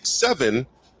 267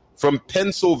 from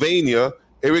Pennsylvania.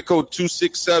 Area code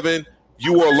 267.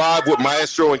 You are live with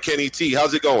Maestro and Kenny T.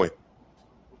 How's it going?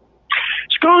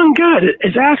 It's going good.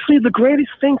 It's actually the greatest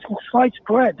thing since sliced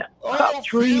bread. Oh,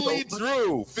 Philly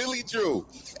Drew.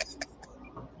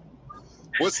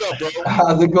 What's up, bro?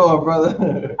 How's it going,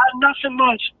 brother? Nothing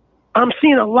much. I'm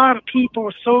seeing a lot of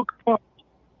people so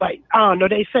like, I don't know,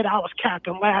 they said I was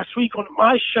capping last week on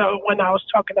my show when I was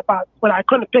talking about when I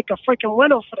couldn't pick a freaking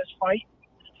winner for this fight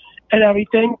and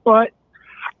everything, but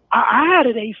I had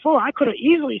it 8-4. I could have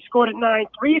easily scored it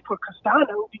 9-3 for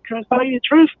Castano because, to tell you the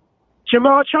truth,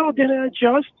 Jamal Charlo didn't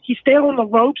adjust. He stayed on the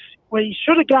ropes where he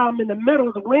should have got him in the middle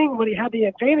of the ring where he had the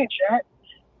advantage at.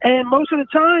 And most of the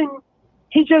time,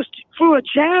 he just threw a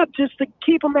jab just to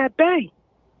keep him at bay.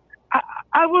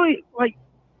 I really, like,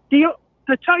 to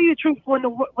tell you the truth, when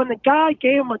the guy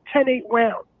gave him a 10-8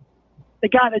 round, the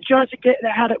guy, the judge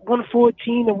that had it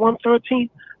 114 and 113,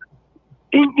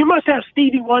 you must have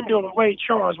Stevie Wonder and Ray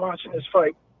Charles watching this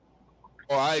fight.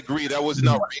 Oh, I agree. That was an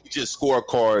outrageous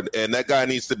scorecard, and that guy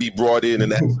needs to be brought in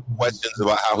and ask questions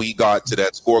about how he got to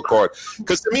that scorecard.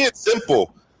 Because to me, it's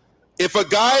simple. If a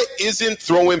guy isn't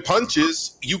throwing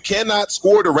punches, you cannot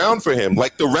score the round for him.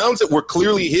 Like the rounds that were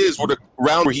clearly his were the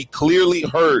round where he clearly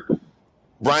hurt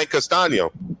Brian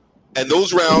Castano. And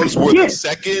those rounds were the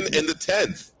 2nd and the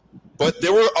 10th. But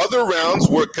there were other rounds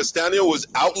where Castano was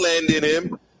outlanding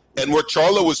him and where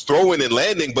Charlo was throwing and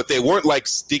landing, but they weren't like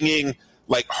stinging,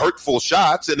 like hurtful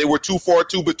shots, and they were too far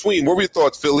too between. What were your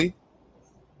thoughts, Philly?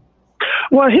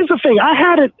 Well, here's the thing.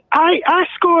 I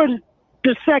scored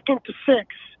the 2nd, the 6th,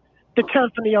 the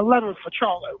 10th, and the 11th for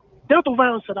Charlo. They're the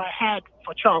rounds that I had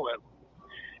for Charlo.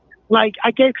 Like,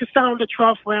 I gave Castano the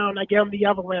 12th round. I gave him the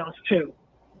other rounds, too.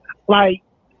 Like,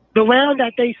 the round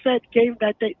that they said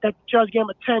that the judge gave him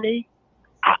a 10-8,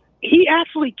 he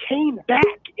actually came back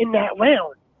in that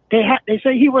round. They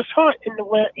say he was hurt in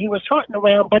the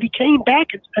round, but he came back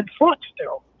and fought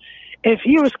still. If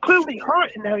he was clearly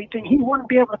hurt and everything, he wouldn't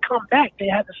be able to come back. They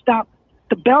had to stop.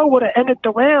 The bell would have ended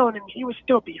the round, and he would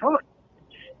still be hurt.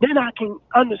 Then I can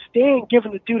understand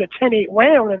giving the dude a 10-8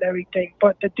 round and everything,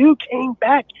 but the dude came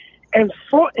back and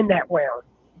fought in that round.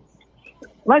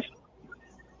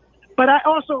 But I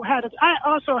also had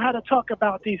to talk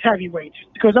about these heavyweights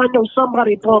because I know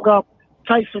somebody brought up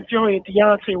Tyson Fury and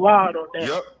Deontay Wilder on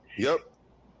that. Yep.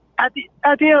 At the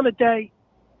end of the day,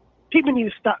 people need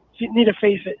to stop. You need to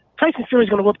face it. Tyson Fury is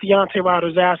going to whoop Deontay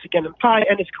Wilder's ass again and probably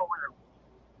end his career.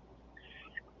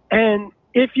 And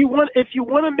if you want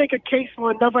to make a case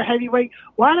for another heavyweight,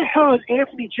 why the hell is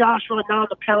Anthony Joshua not on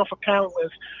the pound for pound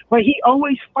list? Where he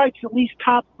always fights at least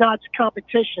top-notch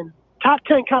competition, top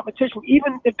 10 competition.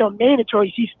 Even if they're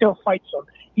mandatories, he still fights them.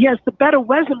 He has the better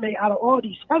resume out of all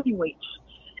these heavyweights,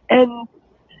 and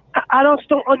I just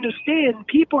don't understand.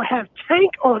 People have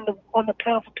Tank on the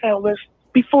pound for pound list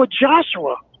before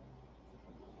Joshua.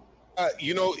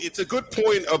 It's a good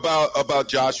point about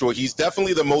Joshua. He's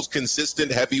definitely the most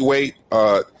consistent heavyweight,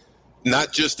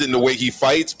 not just in the way he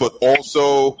fights, but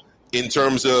also in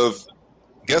terms of,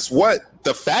 guess what?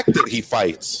 The fact that he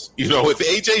fights. If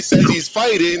AJ says he's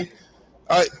fighting,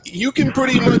 you can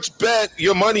pretty much bet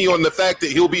your money on the fact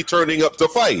that he'll be turning up to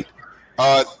fight.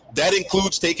 That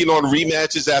includes taking on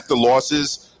rematches after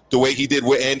losses, the way he did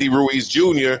with Andy Ruiz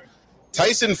Jr.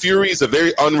 Tyson Fury is a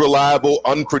very unreliable,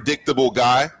 unpredictable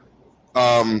guy.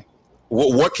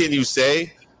 What can you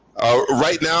say?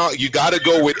 Right now, you got to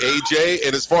go with AJ.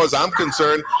 And as far as I'm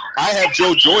concerned, I have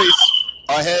Joe Joyce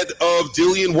ahead of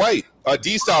Dillian White.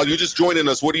 D-Style, you're just joining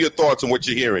us. What are your thoughts on what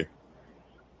you're hearing?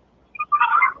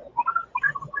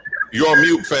 You're on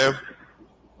mute, fam.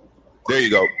 There you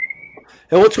go.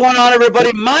 Hey, what's going on,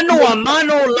 everybody? Mano a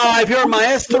Mano live here on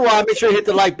Maestro. Make sure you hit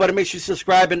the like button. Make sure you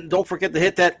subscribe. And don't forget to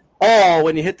hit that all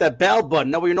when you hit that bell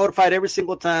button. That way you're notified every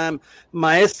single time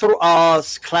Maestro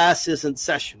Oz class is in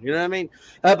session. You know what I mean?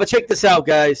 But check this out,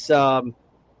 guys. Joe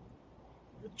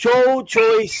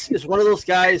Joyce is one of those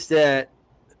guys that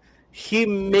he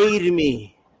made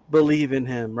me believe in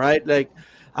him, right? Like,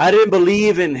 I didn't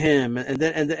believe in him. And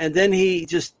then he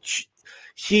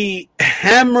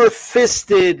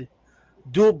hammer-fisted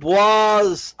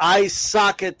Dubois' eye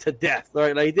socket to death.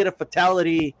 Right? Like, he did a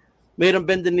fatality, made him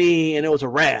bend the knee, and it was a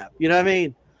wrap. You know what I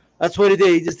mean? That's what he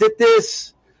did. He just did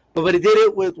this, but he did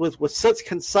it with such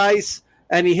concise,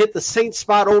 and he hit the same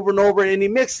spot over and over, and he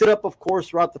mixed it up, of course,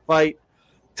 throughout the fight.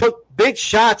 Took big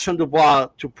shots from Dubois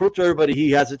to prove to everybody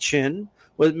he has a chin,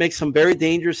 what makes him very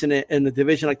dangerous in the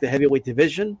division like the heavyweight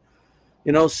division.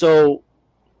 So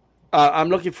I'm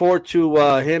looking forward to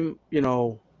him,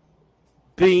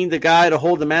 being the guy to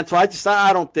hold the mantle.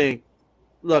 I don't think.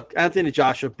 Look, Anthony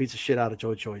Joshua beats the shit out of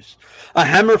Joe Joyce. A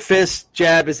hammer fist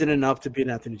jab isn't enough to beat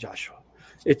Anthony Joshua.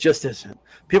 It just isn't.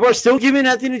 People are still giving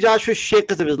Anthony Joshua shit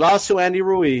because of his loss to Andy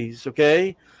Ruiz,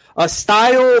 okay? A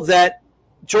style that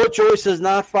Joe Joyce does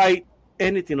not fight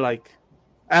anything like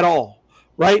at all,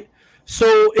 right? So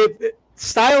if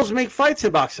styles make fights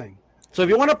in boxing. So if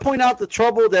you want to point out the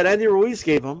trouble that Andy Ruiz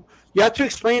gave him, you have to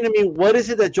explain to me what is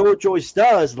it that Joe Joyce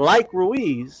does like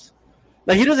Ruiz.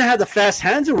 Like, he doesn't have the fast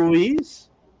hands of Ruiz.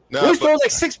 Ruiz throws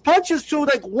like 6 punches to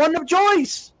like one of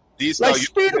Joyce. Like,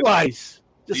 speed-wise.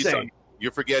 Just saying.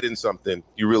 You're forgetting something.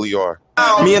 You really are.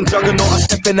 Me and Juggernaut are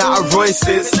stepping out of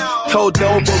Royce's. Told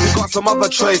Del, but we got some other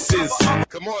choices.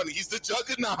 Come on, he's the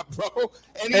Juggernaut, bro.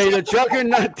 And Hey, the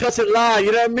Juggernaut doesn't lie.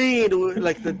 You know what I mean?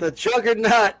 Like the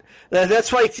Juggernaut.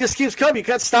 That's why he just keeps coming. You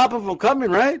can't stop him from coming,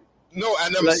 right? No,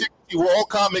 and I'm serious, we're all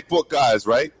comic book guys,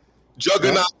 right?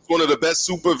 Juggernaut is one of the best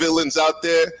supervillains out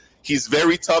there. He's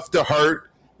very tough to hurt,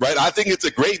 right? I think it's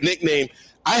a great nickname.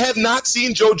 I have not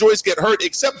seen Joe Joyce get hurt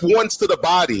except once to the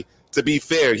body, to be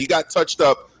fair. He got touched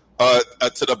up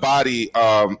to the body.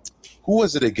 Who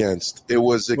was it against? It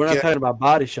was against... We're not talking about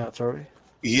body shots, are we?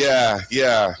 Yeah.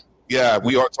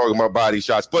 We are talking about body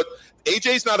shots. But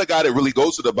AJ's not a guy that really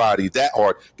goes to the body that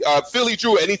hard. Philly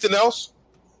Drew, anything else?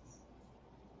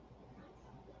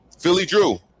 Philly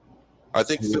Drew. I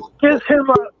think Philly. Gives him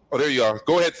a. Oh, there you are.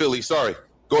 Go ahead, Philly. Sorry.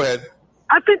 Go ahead.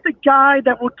 I think the guy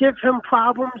that will give him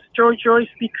problems, Joe Joyce,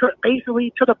 because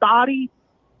basically to the body,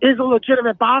 is a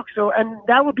legitimate boxer, and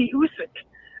that would be Usyk.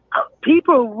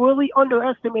 People are really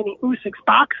underestimating Usyk's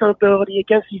boxing ability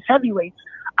against these heavyweights.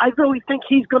 I really think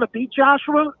he's going to beat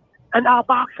Joshua, and I'll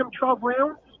box him 12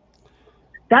 rounds.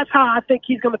 That's how I think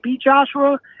he's going to beat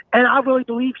Joshua, and I really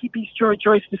believe he beats Joe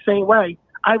Joyce the same way.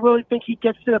 I really think he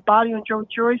gets to the body on Joe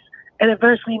Joyce and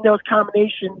eventually knows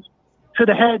combinations to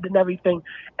the head and everything.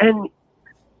 And,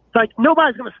 like,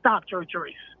 nobody's going to stop Joe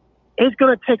Joyce. It's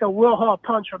going to take a real hard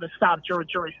puncher to stop Joe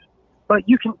Joyce. But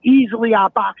you can easily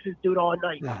outbox this dude all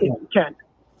night if you can.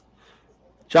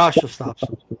 Joshua stops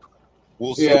him.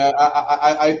 We'll see. Yeah,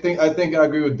 I think I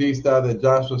agree with D-Style that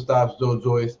Joshua stops Joe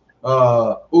Joyce.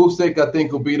 Usyk, I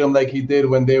think, will beat him like he did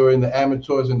when they were in the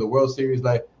amateurs in the World Series.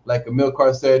 Like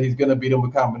Amilcar said, he's going to beat him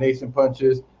with combination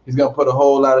punches. He's going to put a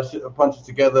whole lot of punches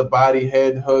together, body,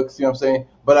 head, hooks, you know what I'm saying?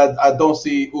 But I don't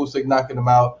see Usyk knocking him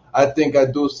out. I think I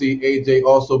do see AJ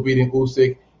also beating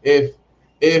Usyk if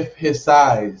his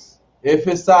size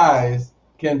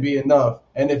can be enough,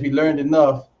 and if he learned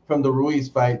enough from the Ruiz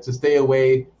fight to stay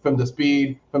away from the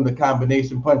speed, from the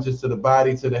combination punches to the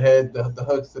body, to the head, the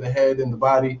hooks to the head and the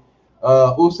body.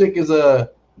 Usyk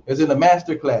is in a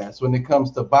master class when it comes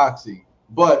to boxing,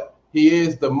 but he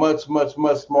is the much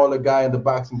smaller guy in the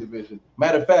boxing division.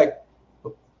 Matter of fact,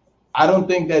 I don't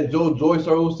think that Joe Joyce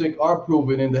or Usyk are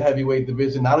proven in the heavyweight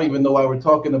division. I don't even know why we're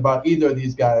talking about either of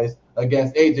these guys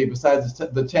against AJ. Besides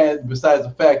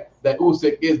the fact that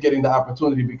Usyk is getting the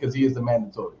opportunity because he is the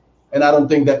mandatory, and I don't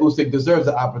think that Usyk deserves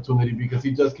the opportunity because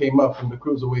he just came up from the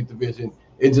cruiserweight division.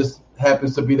 It just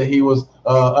happens to be that he was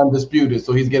undisputed,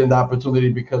 so he's getting the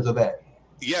opportunity because of that.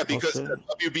 Yeah, because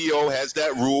WBO has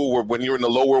that rule where when you're in the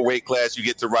lower weight class, you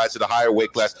get to rise to the higher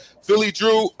weight class. Philly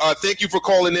Drew, thank you for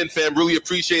calling in, fam. Really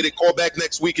appreciate it. Call back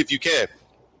next week if you can.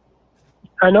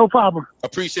 No problem.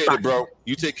 Appreciate it, bro.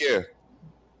 You take care.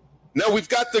 Now we've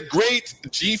got the great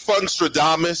G-Funk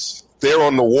Stradamus there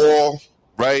on the wall,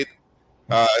 right?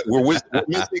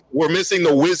 We're missing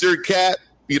the Wizard Cat.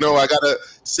 You know, I got to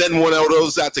send one of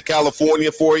those out to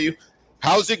California for you.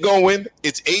 How's it going?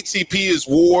 It's ATP is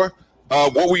war.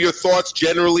 What were your thoughts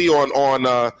generally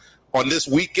on this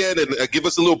weekend? And give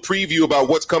us a little preview about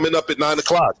what's coming up at 9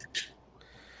 o'clock.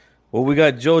 Well, we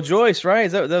got Joe Joyce,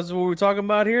 right? That's what we're talking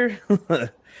about here?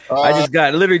 I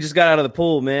literally just got out of the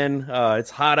pool, man. It's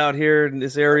hot out here in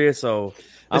this area, so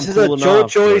this is a Joe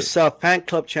Joyce fan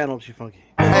club channel, G-Funky.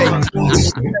 Hey.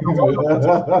 He's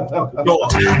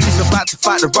about to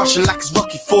fight the Russian like it's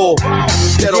Rocky IV.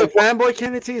 Is he a fanboy,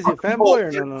 Kennedy? Is he a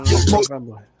fanboy or no?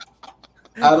 Fanboy.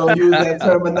 I don't use that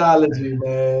terminology,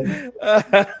 man.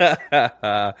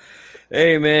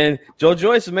 Hey, man, Joe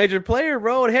Joyce, a major player,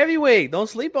 bro, at heavyweight. Don't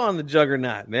sleep on the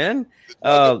Juggernaut, man.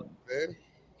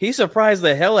 He surprised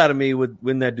the hell out of me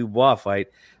with that Dubois fight.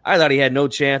 I thought he had no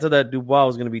chance. I thought Dubois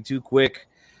was going to be too quick.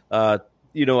 I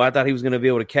thought he was going to be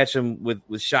able to catch him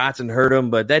with shots and hurt him,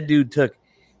 but that dude took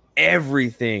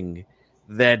everything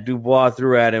that Dubois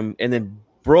threw at him and then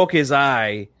broke his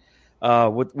eye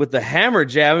with the hammer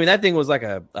jab. I mean, that thing was like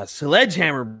a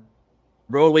sledgehammer,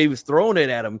 bro, the way he was throwing it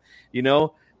at him,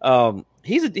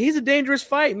 He's a dangerous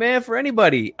fight, man, for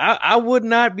anybody. I would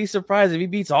not be surprised if he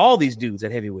beats all these dudes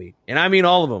at heavyweight, and I mean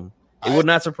all of them. It would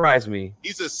not surprise me.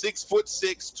 He's a 6'6",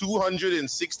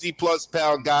 260+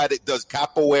 pound guy that does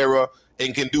capoeira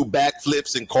and can do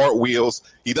backflips and cartwheels.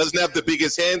 He doesn't have the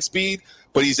biggest hand speed,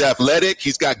 but he's athletic.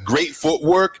 He's got great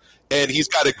footwork, and he's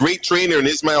got a great trainer in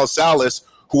Ismael Salas,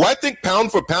 who I think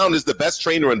pound for pound is the best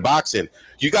trainer in boxing.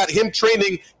 You got him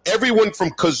training everyone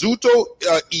from Kazuto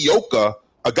Ioka,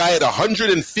 a guy at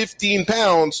 115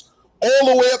 pounds, all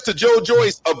the way up to Joe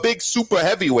Joyce, a big super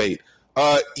heavyweight.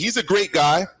 He's a great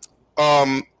guy,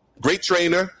 great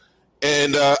trainer,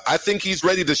 and I think he's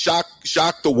ready to shock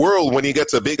the world when he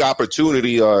gets a big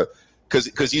opportunity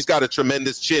because he's got a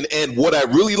tremendous chin. And what I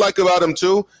really like about him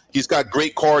too, he's got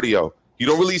great cardio. You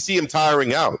don't really see him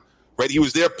tiring out, right? He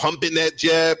was there pumping that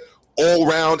jab all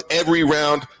round, every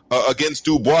round against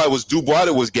Dubois. It was Dubois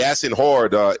that was gassing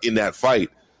hard in that fight.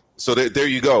 So there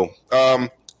you go.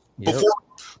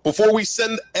 Before we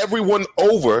send everyone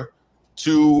over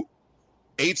to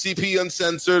HCP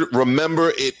Uncensored,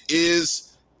 remember it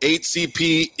is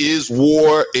HCP is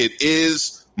war. It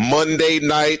is Monday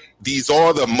night. These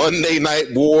are the Monday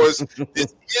night wars.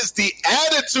 This is the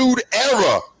Attitude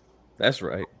Era. That's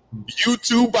right.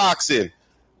 YouTube boxing.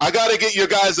 I got to get your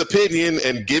guys' opinion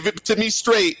and give it to me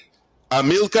straight.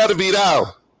 Amilcar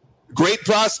Vidal, great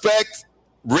prospect.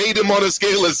 Rate him on a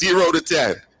scale of 0 to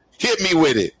 10. Hit me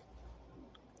with it.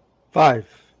 5.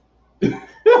 No,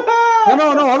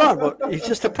 hold on. But he's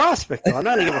just a prospect, though. I'm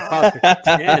not going to give a prospect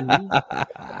a 10.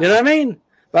 You know what I mean?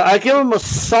 But I give him a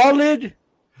solid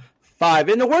 5.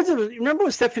 In the words of, remember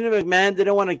when Stephanie McMahon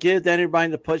didn't want to give Danny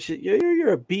Bryan the push?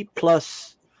 You're a B+.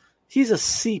 He's a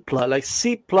C+, like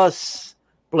C+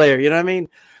 player. You know what I mean?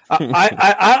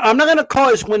 I'm not going to call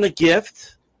his win a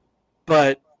gift,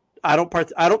 but I don't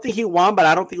think he won, but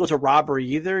I don't think it was a robbery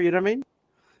either. You know what I mean?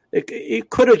 It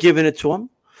could have given it to him.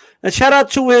 And shout out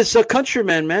to his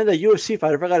countryman, man, the UFC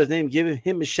fighter. I forgot his name. Give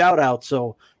him a shout out.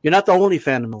 So you're not the only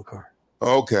fan of Milcar.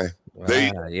 Okay.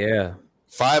 Wow, yeah.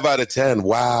 5 out of 10.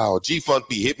 Wow. G-Funk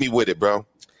B, hit me with it, bro.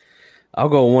 I'll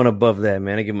go 1 above that,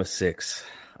 man. I give him a 6.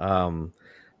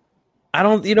 I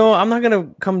don't, I'm not going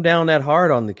to come down that hard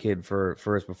on the kid for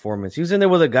his performance. He was in there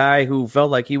with a guy who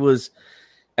felt like he was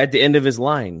at the end of his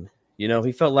line.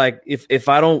 He felt like if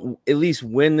I don't at least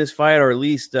win this fight or at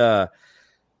least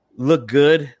look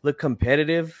good, look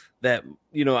competitive, that,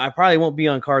 I probably won't be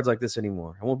on cards like this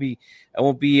anymore. I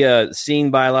won't be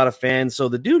seen by a lot of fans. So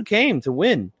the dude came to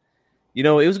win. It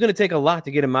was going to take a lot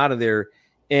to get him out of there.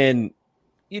 And,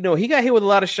 he got hit with a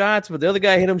lot of shots, but the other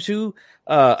guy hit him too.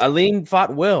 Aleem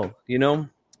fought well,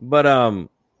 but, I'm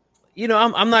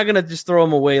not going to just throw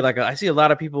him away. Like I see a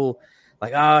lot of people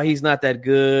like, he's not that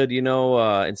good,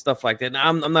 and stuff like that.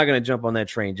 I'm not going to jump on that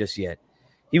train just yet.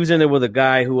 He was in there with a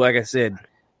guy who, like I said,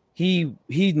 he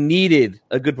needed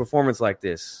a good performance like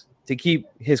this to keep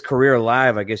his career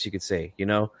alive, I guess you could say,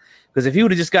 because if he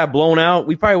would have just got blown out,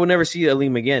 we probably would never see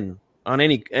Aleem again on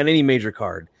any major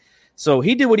card. So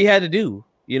he did what he had to do,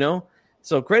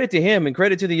 So credit to him and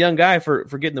credit to the young guy for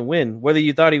getting the win. Whether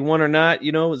you thought he won or not,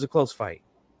 it was a close fight.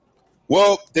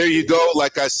 Well, there you go.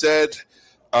 Like I said,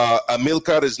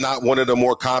 Amilcar is not one of the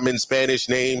more common Spanish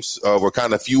names. We're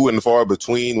kind of few and far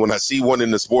between. When I see one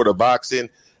in the sport of boxing,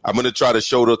 I'm going to try to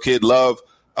show the kid love.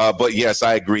 But yes,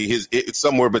 I agree. It's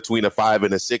somewhere between a 5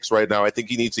 and a 6 right now. I think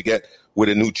he needs to get with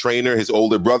a new trainer. His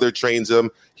older brother trains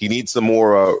him. He needs some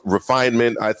more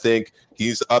refinement. I think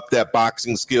he's up that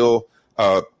boxing skill.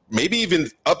 Maybe even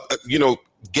up,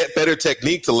 get better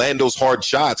technique to land those hard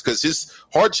shots, because his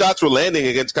hard shots were landing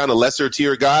against kind of lesser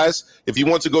tier guys. If he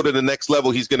wants to go to the next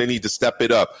level, he's going to need to step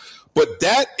it up. But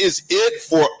that is it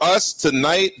for us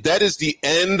tonight. That is the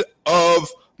end of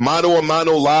Mano a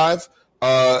Mano Live.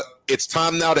 It's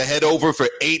time now to head over for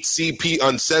HCP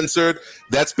Uncensored.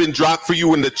 That's been dropped for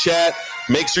you in the chat.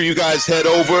 Make sure you guys head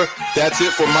over. That's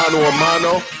it for Mano a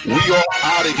Mano. We are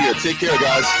out of here. Take care,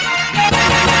 guys.